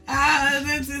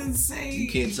 That's insane. You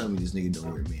can't tell me this nigga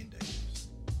don't wear man diapers.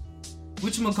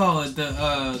 Whatchamacallit,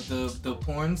 the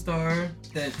porn star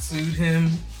that sued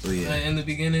him in the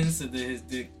beginning said that his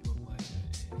dick looked like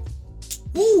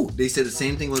that. Ooh, they said the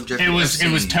same thing with Jeffrey Epstein.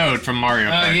 It was Toad from Mario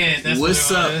Kart. Oh yeah, that's what's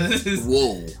what up? it was.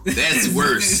 Whoa, that's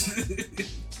worse.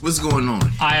 What's going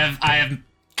on? I have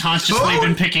consciously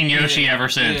been picking Yoshi ever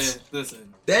since. Yeah,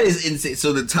 listen. That is insane.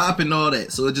 So the top and all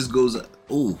that, so it just goes up.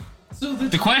 Ooh. So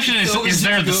the question is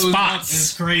there the spots?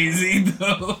 It's crazy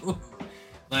though.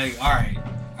 Like, all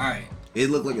right. It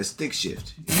looked like a stick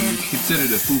shift. You consider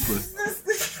the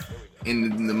fupa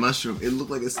and the mushroom. It looked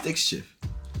like a stick shift.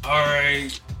 All right.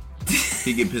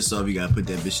 He get pissed off. You gotta put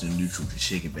that bitch in neutral to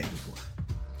shake it back and forth.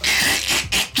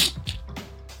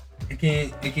 I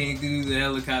can't do the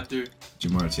helicopter.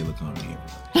 Jamar Taylor comedy.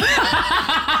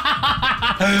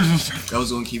 I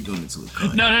was gonna keep doing it till it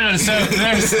cut. No. So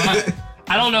there's.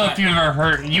 I don't know if you've ever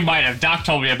heard. You might have. Doc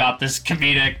told me about this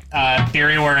comedic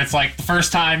theory where it's like the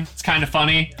first time it's kind of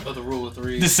funny. Oh, the rule of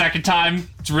three. The second time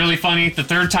it's really funny. The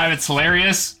third time it's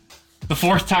hilarious. The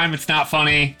fourth time it's not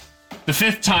funny. The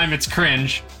fifth time it's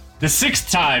cringe. The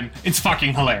sixth time it's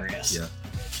fucking hilarious. Yeah.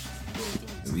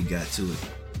 We got to it.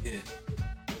 Yeah.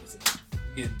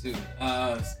 Getting to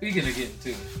it. Speaking of getting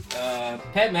to it,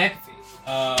 Pat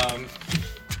McAfee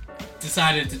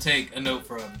decided to take a note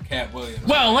from Cat Williams.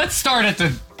 Well, let's start at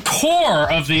the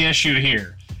core of the issue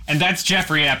here, and that's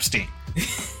Jeffrey Epstein.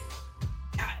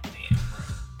 God damn,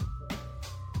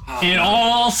 bro. It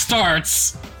all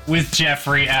starts with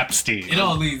Jeffrey Epstein. It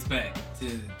all leads back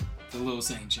to the Lil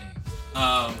Saint Chain.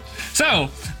 So,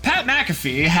 Pat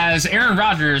McAfee has Aaron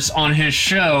Rodgers on his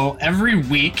show every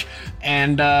week,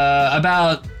 and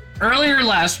about earlier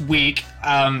last week,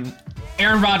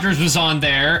 Aaron Rodgers was on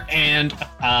there, and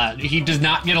he does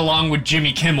not get along with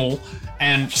Jimmy Kimmel,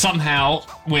 and somehow,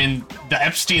 when the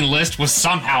Epstein list was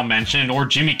somehow mentioned, or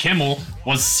Jimmy Kimmel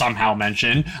was somehow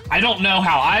mentioned, I don't know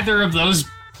how either of those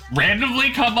randomly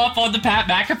come up on the Pat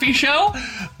McAfee show,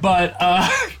 but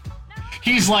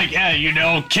he's like, yeah, you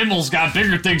know, Kimmel's got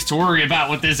bigger things to worry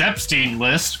about with this Epstein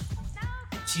list.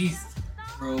 Jesus,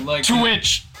 bro, like... To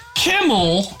which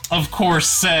Kimmel, of course,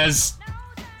 says,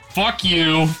 fuck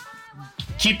you,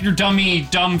 keep your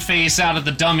dumb face out of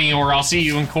the dummy or I'll see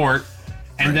you in court.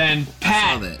 And then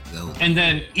Pat, and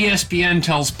then ESPN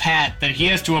tells Pat that he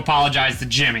has to apologize to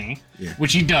Jimmy,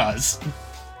 which he does.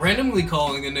 Randomly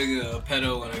calling a nigga a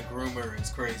pedo and a groomer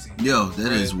is crazy. Yo,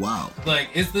 that is wild. Like,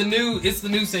 it's the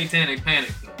new satanic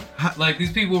panic though. Like,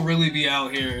 these people really be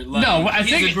out here like, no, I he's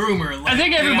think a groomer. Like, I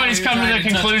think everybody's come to the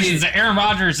conclusion that Aaron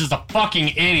Rodgers is a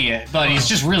fucking idiot, but he's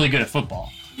just really good at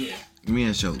football. Yeah. Let me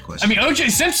ask you a question. I mean, O.J.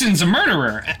 Simpson's a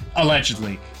murderer,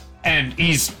 allegedly, and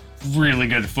he's really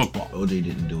good at football. O.J.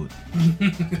 didn't do it.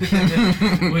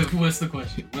 What's the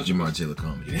question? Jamar Taylor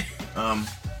comedy.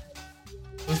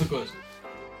 What's the question?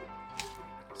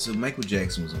 So Michael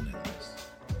Jackson was on that list,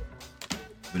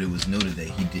 but it was noted that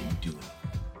he didn't do it.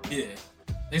 Yeah.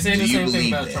 They say the same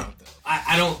thing about Trump, though.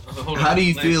 I don't... Hold on. How do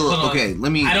you feel... Okay,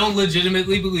 let me... I don't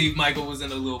legitimately believe Michael was in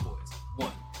the Little Boys.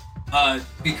 One.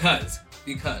 Because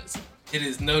it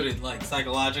is noted, like,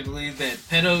 psychologically, that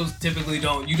pedos typically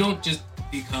you don't just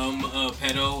become a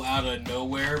pedo out of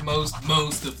nowhere most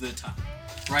of the time,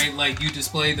 right? Like, you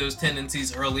display those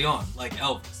tendencies early on, like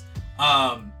Elvis,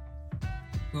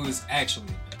 who is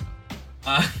actually a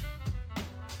pedo.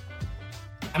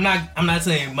 I'm not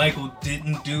saying Michael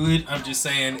didn't do it. I'm just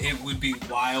saying it would be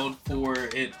wild for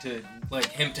it to, like,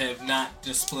 him to have not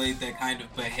displayed that kind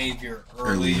of behavior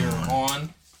earlier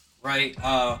on, right?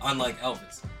 Unlike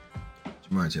Elvis.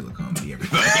 Jamar Taylor comedy,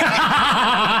 everybody.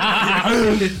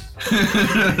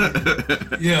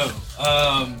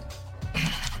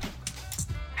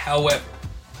 However,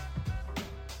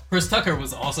 Chris Tucker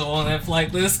was also on that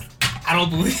flight list. I don't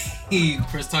believe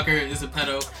Chris Tucker is a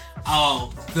pedo,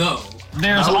 although...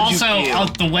 There's also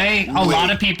the way a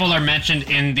lot of people are mentioned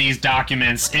in these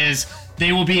documents is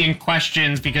they will be in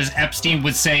questions because Epstein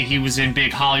would say he was in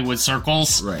big Hollywood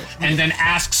circles, right? And then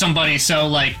ask somebody, so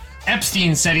like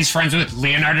Epstein said he's friends with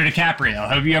Leonardo DiCaprio.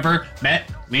 Have you ever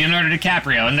met Leonardo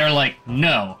DiCaprio? And they're like,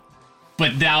 no.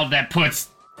 But now that puts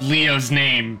Leo's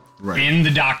name in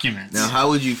the documents. Now, how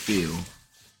would you feel?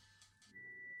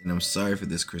 And I'm sorry for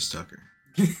this, Chris Tucker,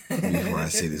 before I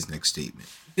say this next statement.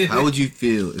 How would you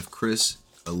feel if Chris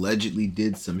allegedly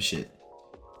did some shit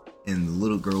and the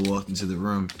little girl walked into the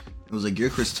room and was like, "You're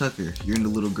Chris Tucker, you're into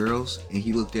little girls," and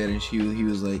he looked at her and he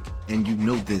was like, "And you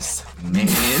know this, man."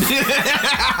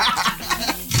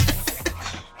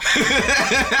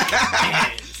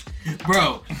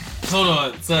 Bro, hold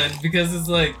on, son, because it's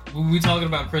like, when we talking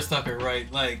about Chris Tucker, right?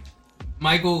 Like,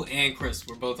 Michael and Chris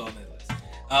were both on that list.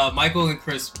 Michael and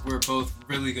Chris were both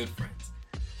really good friends.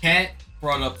 Kat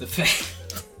brought up the fact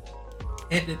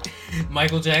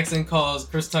Michael Jackson calls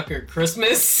Chris Tucker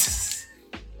Christmas,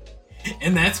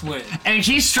 and that's when. And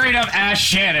he straight up asked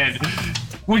Shannon,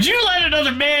 "Would you let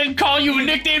another man call you a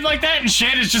nickname like that?" And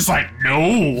Shannon's just like,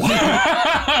 "No."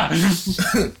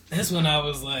 That's when I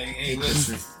was like, "Hey,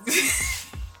 listen."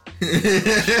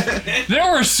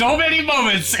 There were so many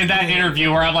moments in that interview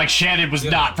where I'm like, Shannon was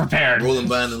not prepared. Rolling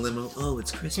by in the limo. Oh,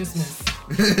 it's Christmas.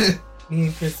 Me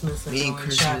and Christmas. Me and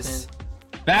Christmas. Shopping.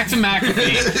 Back to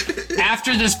McAfee.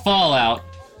 After this fallout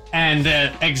and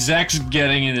the execs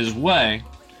getting in his way,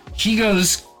 he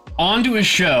goes onto his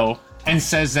show and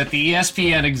says that the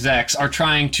ESPN execs are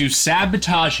trying to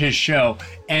sabotage his show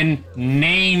and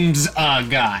names a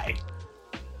guy.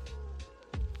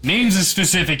 Names a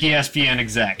specific ESPN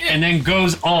exec. And then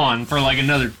goes on for like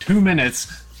another 2 minutes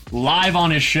live on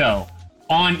his show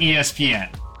on ESPN.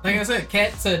 Like I said,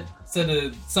 Kat said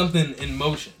something in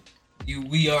motion.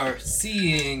 We are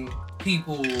seeing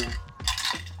people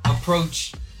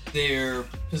approach their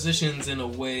positions in a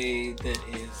way that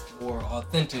is more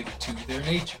authentic to their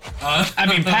nature. I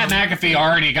mean, Pat McAfee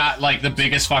already got like the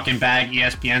biggest fucking bag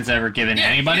ESPN's ever given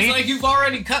anybody. It's like, you've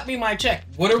already cut me my check.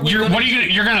 What are we? You're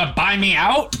gonna buy me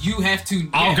out? You have to.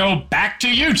 I'll go back to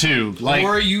YouTube. Like,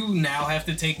 or you now have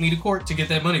to take me to court to get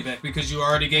that money back because you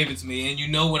already gave it to me and you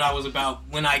know what I was about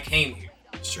when I came here.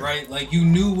 Sure. Right? Like, you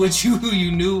knew what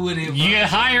it was. You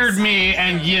hired me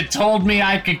and you told me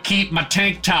I could keep my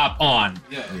tank top on.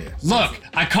 Yeah. Look,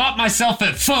 I caught myself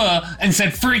at pho and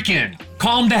said, "Freaking,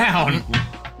 calm down."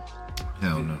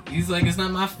 Hell no. He's like, "It's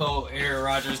not my fault Aaron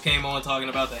Rodgers came on talking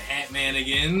about the Hat Man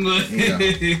again."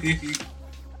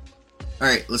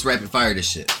 Alright, let's rapid fire this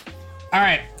shit.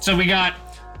 Alright, so we got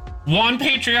one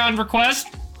Patreon request,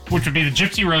 which would be the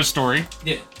Gypsy Rose story.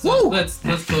 Yeah, so let's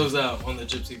close out on the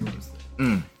Gypsy Rose thing.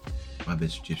 My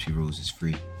bitch Gypsy Rose is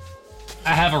free. I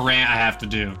have a rant I have to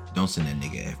do. Don't send that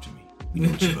nigga after me. We know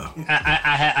what you about.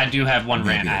 I do have one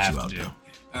rant I have to do.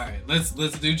 Alright, let's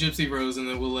do Gypsy Rose and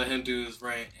then we'll let him do his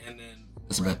rant and then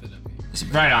wrap it up.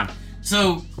 Right on.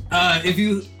 So, if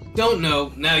you don't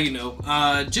know, now you know.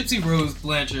 Gypsy Rose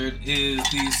Blanchard is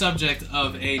the subject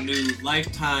of a new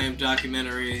Lifetime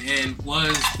documentary and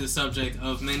was the subject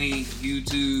of many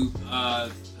YouTube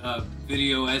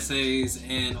video essays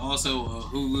and also a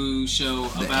Hulu show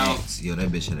about. Yo, that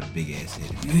bitch had a big ass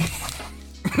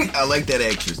head. I like that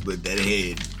actress, but that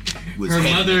head was. Her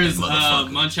mother's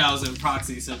Munchausen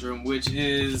proxy syndrome, which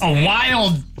is a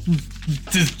wild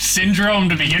syndrome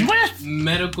to begin with.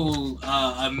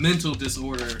 A mental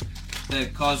disorder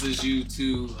that causes you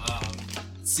to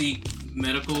seek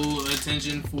medical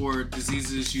attention for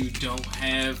diseases you don't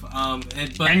have,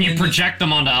 and you project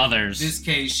them onto others. In this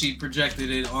case, she projected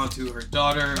it onto her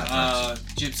daughter,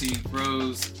 Gypsy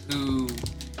Rose, who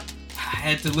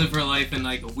had to live her life in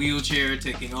like a wheelchair,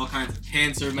 taking all kinds of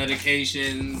cancer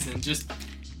medications, and just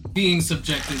being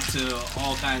subjected to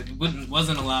all kinds.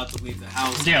 Wasn't allowed to leave the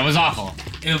house. Yeah, it was awful.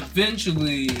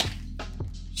 Eventually,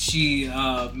 she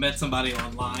met somebody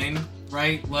online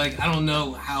right? Like, I don't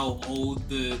know how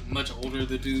much older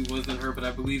the dude was than her, but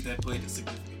I believe that played a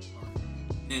significant part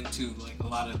into, like, a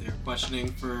lot of their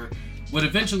questioning for what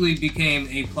eventually became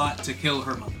a plot to kill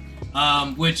her mother.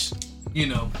 Which, you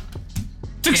know,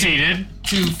 succeeded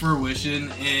to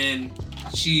fruition, and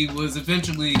she was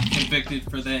eventually convicted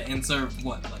for that and served,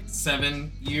 what, like 7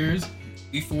 years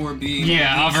before being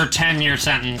of her 10-year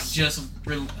sentence.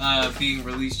 Being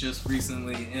released just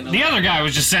recently. And the other guy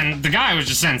was just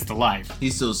sentenced to life.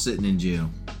 He's still sitting in jail.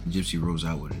 Gypsy Rose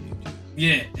out with it.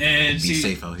 Yeah, and be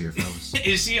safe out here, fellas.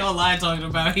 Is she online talking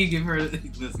about he give her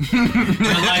listen,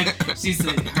 her life? She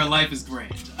said her life is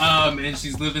grand, and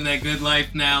she's living that good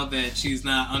life now that she's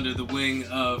not under the wing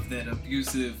of that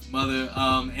abusive mother.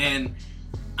 And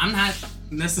I'm not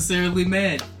necessarily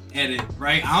mad at it,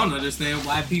 right? I don't understand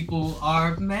why people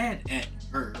are mad at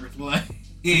her. Like,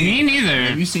 me neither.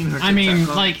 Have you seen her? I mean,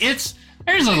 like, there's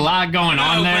a lot going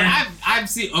on there. But I've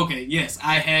seen. Okay, yes,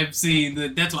 I have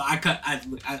seen. That's why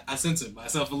I censored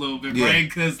myself a little bit, right?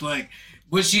 Because like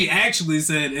what she actually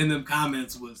said in them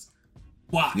comments was,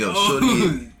 "Wow, yo,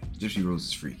 shorty, Gypsy Rose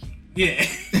is freaky." Yeah,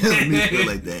 let me feel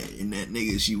like that. And that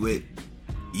nigga she with,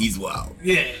 he's wild.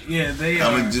 Yeah, they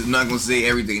are. I'm just not gonna say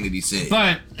everything that he said.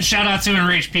 But shout out to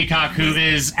Enraged Peacock, who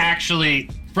is actually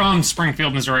from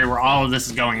Springfield, Missouri, where all of this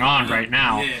is going on right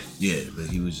now. Yeah, but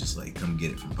he was just like, "Come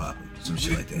get it from Papa." Some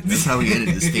shit like that. That's how he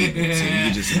ended the statement. So you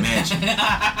can just imagine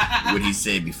what he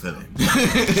said before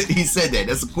that. He said that.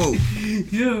 That's a quote.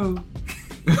 Yo.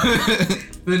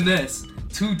 Finesse.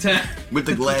 2 times. With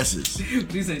the glasses.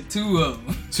 He said 2 of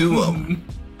them. 2 of them.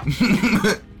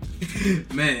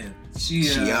 Man, she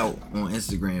out on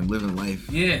Instagram living life.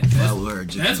 Yeah. Follow her.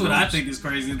 That's what I think is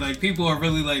crazy. Like, people are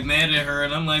really like mad at her,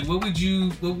 and I'm like, what would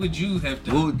you have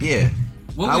done? Well, yeah.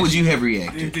 How would you have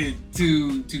reacted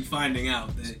to finding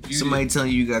out that somebody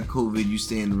telling you got COVID, you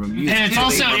stay in the room? And it's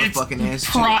also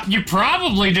you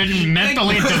probably didn't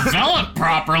mentally develop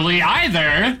properly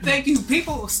either. Thank you.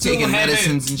 People still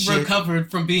haven't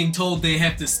recovered from being told they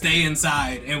have to stay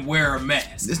inside and wear a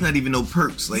mask. There's not even no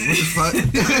perks. Like, what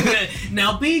the fuck?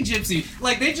 Now, be Gypsy.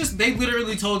 Like, they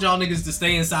literally told y'all niggas to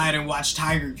stay inside and watch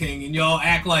Tiger King, and y'all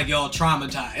act like y'all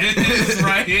traumatized.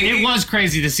 Right? It was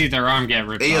crazy to see their arm get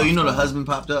ripped off. Hey, yo, you know the husband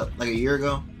popped up like a year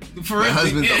ago? My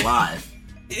husband's alive.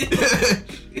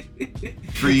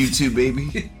 For you too,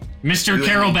 baby. Mr.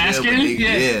 Carol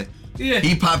Baskin? Yeah.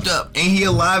 He popped up. Ain't he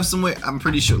alive somewhere? I'm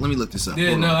pretty sure. Let me look this up. Yeah,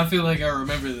 Hold on. I feel like I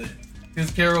remember that. Because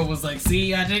Carol was like,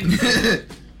 see, I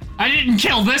didn't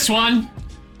kill this one.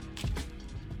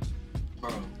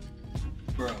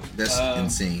 Bro. That's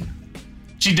insane.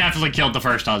 She definitely killed the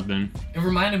first husband. It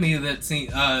reminded me of that scene,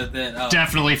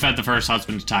 definitely fed the first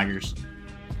husband to tigers.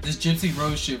 This Gypsy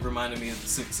Rose shit reminded me of The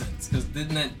Sixth Sense, because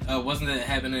wasn't that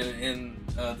happening in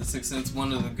The Sixth Sense?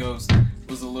 One of the ghosts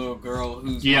was a little girl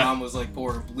whose mom was like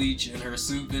pouring bleach in her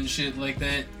soup and shit like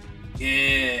that.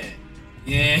 Yeah.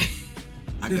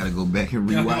 I gotta go back and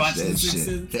rewatch that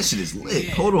shit. That shit is lit.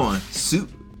 Yeah. Hold on, soup.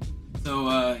 So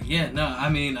I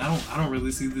mean, I don't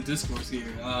really see the discourse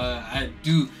here. I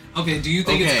do. Okay, do you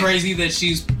think it's crazy that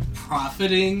she's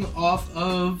profiting off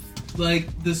of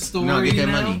like the story? No, get that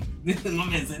now? money. My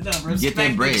man said, no, get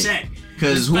that bread.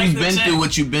 Because who's been through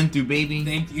what you've been through, baby?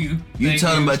 Thank you. You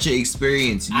tell them about your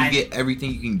experience. You get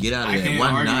everything you can get out of that.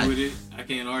 Why not? I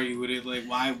can't argue with it. Like,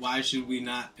 why should we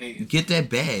not pay it? Get that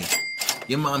bag.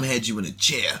 Your mom had you in a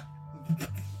chair.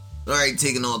 All right,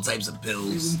 taking all types of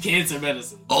pills. Cancer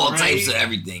medicine. All types of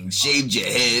everything. Shaved your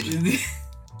head.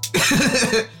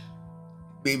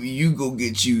 Baby, you go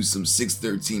get you some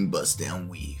 613 bust down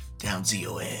weave. Down to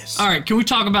your ass. All right, can we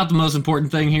talk about the most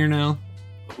important thing here now?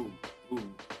 Ooh.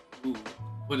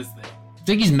 What is that? I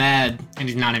think he's mad, and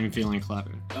he's not even feeling clever.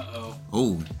 Uh-oh.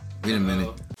 Oh, wait a minute.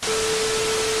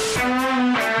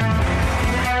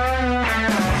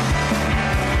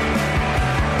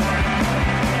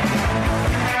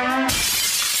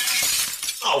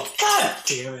 Oh, God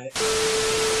damn it.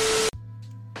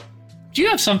 Do you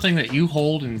have something that you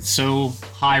hold in so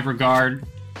high regard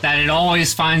that it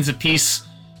always finds a peace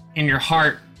in your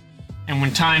heart, and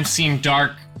when times seem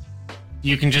dark,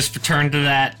 you can just return to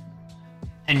that,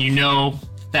 and you know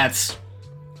that's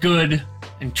good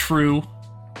and true?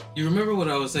 You remember what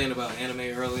I was saying about anime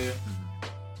earlier?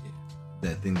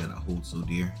 That thing that I hold so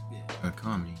dear? Yeah.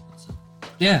 Comedy. So.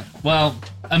 Yeah, well,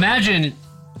 imagine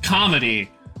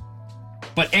comedy,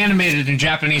 but animated in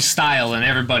Japanese style, and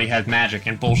everybody has magic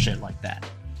and bullshit like that.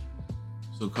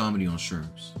 So comedy on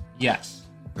shrooms? Yes.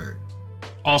 Heard.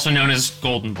 Also known as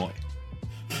Golden Boy.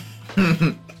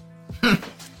 Golden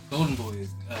Boy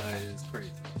is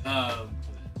crazy.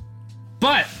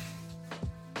 But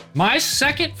my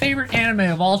second favorite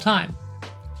anime of all time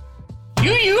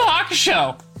Yu Yu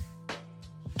Hakusho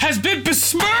has been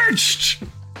besmirched.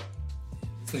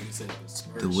 This nigga said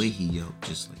besmirched. The way he yelled,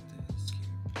 just like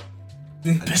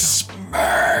that.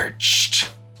 Besmirched.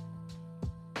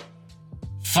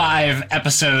 5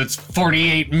 episodes,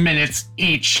 48 minutes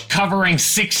each, covering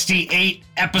 68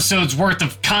 episodes worth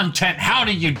of content. How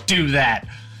do you do that?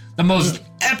 The most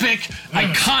epic,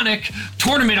 iconic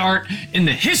tournament art in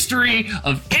the history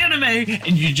of anime,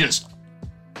 and you just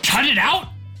cut it out?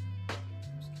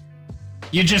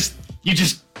 You just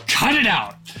cut it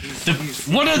out.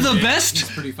 One of the best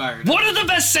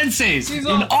senseis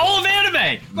in all of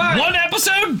anime. One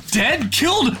episode, dead,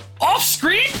 killed, off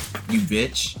screen? You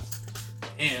bitch.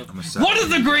 One of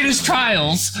the greatest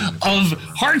trials of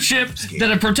hardship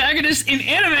that a protagonist in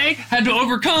anime had to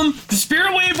overcome. The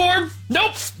spirit waveform,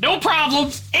 nope, no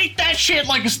problem. Ate that shit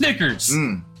like a Snickers.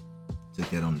 Took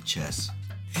that on the chest.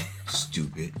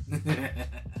 Stupid.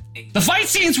 The fight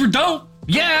scenes were dope,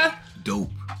 yeah.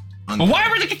 Dope. But why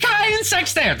were the Kakai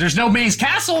insects there? There's no Maze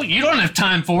Castle. You don't have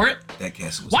time for it. That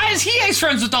castle was Why is Hiei's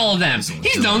friends with all of them?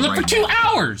 He's known them for 2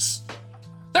 hours.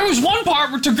 There was one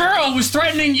part where Toguro was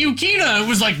threatening Yukina. It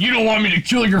was like, you don't want me to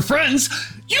kill your friends.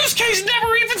 Yusuke's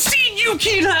never even seen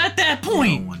Yukina at that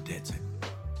point. I don't want that type.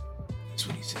 That's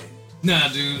what he said. Nah,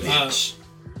 dude.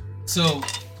 So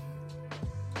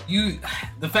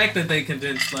the fact that they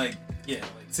condensed like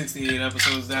 68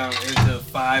 episodes down into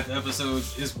 5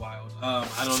 episodes is wild.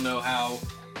 I don't know how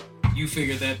you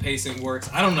figure that pacing works.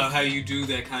 I don't know how you do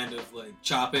that kind of like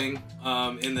chopping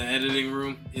in the editing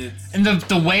room. And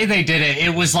the way they did it,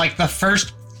 it was like the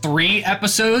first 3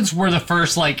 episodes were the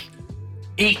first like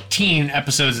 18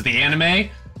 episodes of the anime,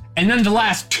 and then the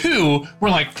last 2 were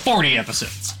like 40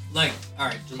 episodes. Like, all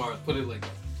right, Jamar, put it like,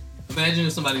 imagine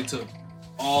if somebody took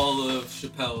all of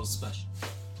Chappelle's specials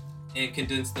and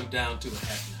condensed them down to a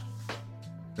half an hour.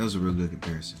 That was a real good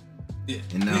comparison. Yeah.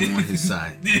 And now I'm on his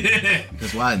side. Yeah.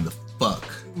 Because why in the fuck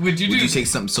would you take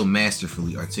something so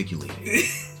masterfully articulated,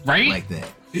 right, like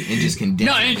that, and just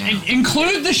condense it down? And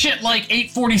include the shit like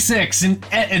 846 and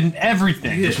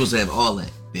everything. You're supposed to have all that,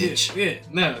 bitch. Yeah.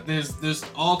 No, there's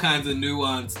all kinds of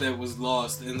nuance that was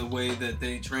lost in the way that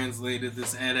they translated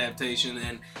this adaptation,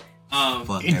 and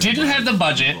it didn't have the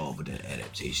budget. With that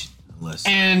adaptation.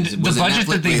 And the budget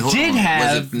that they did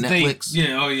have, Netflix?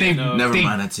 Never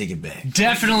mind, I take it back.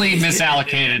 Definitely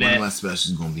misallocated it. One of my specials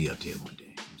is gonna be up there one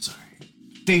day. I'm sorry.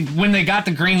 When they got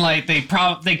the green light, they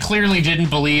clearly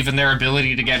didn't believe in their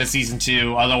ability to get a season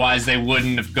 2. Otherwise, they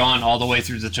wouldn't have gone all the way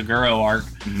through the Toguro arc.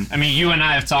 I mean, you and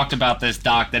I have talked about this,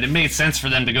 Doc, that it made sense for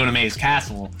them to go to Maze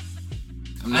Castle.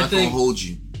 I'm not gonna hold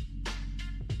you.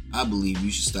 I believe you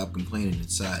should stop complaining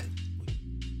inside.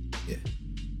 Yeah.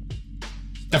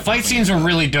 The fight scenes were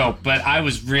really dope, but I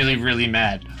was really, really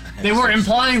mad. They were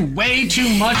implying way too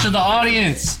much of the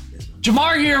audience.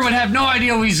 Jamar here would have no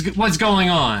idea what's going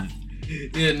on.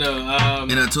 Yeah, no,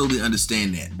 and I totally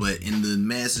understand that, but in the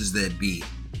masses that be,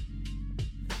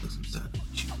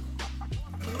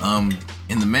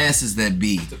 in the masses that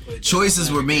be, choices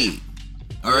were made.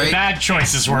 All right, bad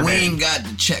choices were made. We ain't got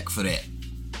the check for that,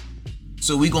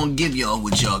 so we gonna give y'all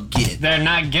what y'all get. They're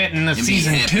not getting the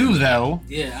season 2 though.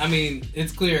 Yeah, I mean,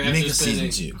 it's clear. Make a season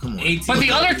 2. Come on. But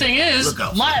the other thing is,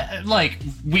 like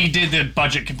we did the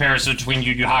budget comparison between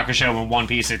Yu Yu Hakusho and One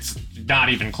Piece. It's not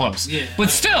even close. Yeah. But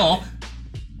still,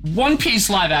 One Piece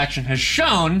live action has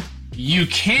shown you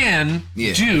can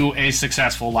do a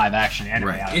successful live action anime.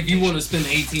 Right. If you want to spend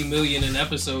 $18 million an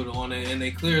episode on it, and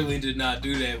they clearly did not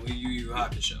do that with Yu Yu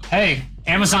Hakusho. Hey,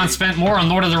 Amazon spent more on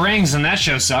Lord of the Rings, and that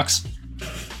show sucks.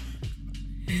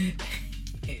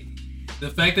 The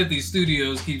fact that these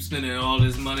studios keep spending all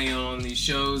this money on these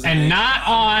shows and not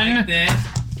on like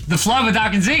that. The Flood with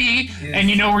Doc and Ziggy, and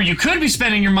you know where you could be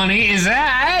spending your money is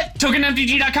at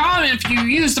tokenmtg.com. And if you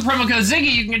use the promo code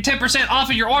Ziggy, you can get 10% off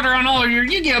of your order on all of your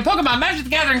Yu-Gi-Oh, Pokemon, Magic the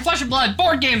Gathering, Flesh and Blood,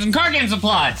 board games, and card game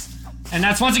supplies. And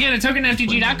that's once again at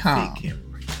tokenmtg.com.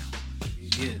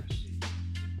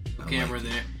 No camera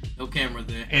there. No camera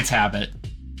there. It's habit.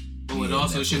 What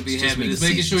also should be habit is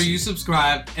making sure you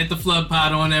subscribe at the Flood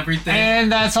Pod on everything.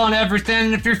 And that's on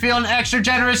everything. If you're feeling extra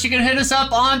generous, you can hit us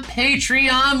up on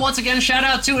Patreon. Once again, shout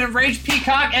out to Enraged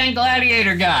Peacock and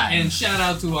Gladiator Guy. And shout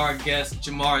out to our guest,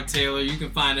 Jamar Taylor. You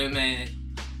can find him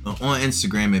on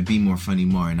Instagram at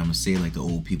BeMoreFunnyMar, and I'm gonna say it like the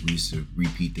old people used to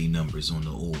repeat their numbers on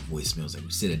the old voicemails like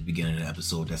we said at the beginning of the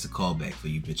episode. That's a callback for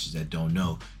you bitches that don't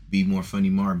know.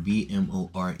 BeMoreFunnyMar,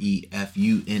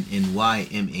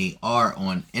 BeMoreFunnyMar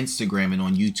on Instagram, and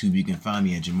on YouTube you can find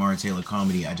me at Jamar Taylor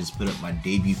Comedy. I just put up my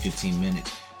debut 15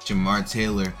 minutes. Jamar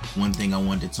Taylor, one thing I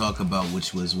wanted to talk about,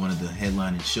 which was one of the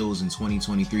headlining shows in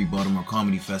 2023 Baltimore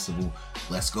Comedy Festival.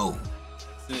 Let's go.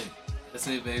 That's it. That's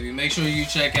it, baby. Make sure you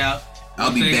check out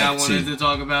I'll be back I wanted too. to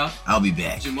talk about. I'll be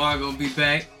back. Jamar gonna be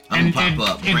back. I'm gonna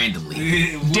pop up randomly.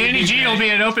 Danny G will be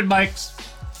at open mics.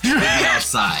 We'll be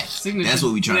outside. That's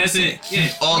what we trying to say. That's it.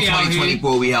 Yeah. All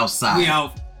 2024, we outside. We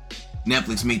out.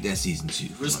 Netflix, make that season 2.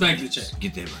 Respect the check.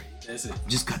 Get that right. That's it.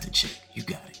 Just cut the check. You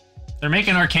got it. They're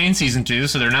making Arcane season 2,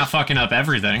 so they're not fucking up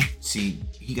everything. See,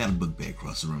 he got a book bag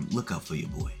across the room. Look out for your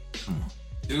boy. Come on.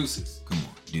 Deuces. Come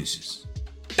on. Deuces.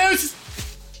 Deuces.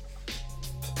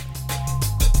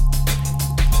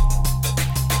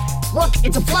 Look,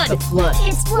 it's a flood. It's a flood.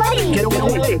 It's flooding. Get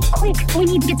away. Quick, we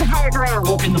need to get to higher ground.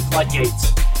 Open the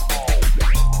floodgates.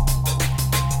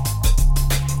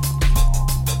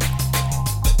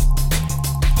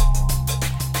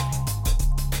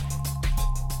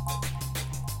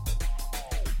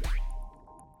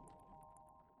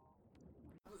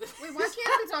 Wait, why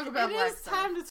can't we talk about Black Star?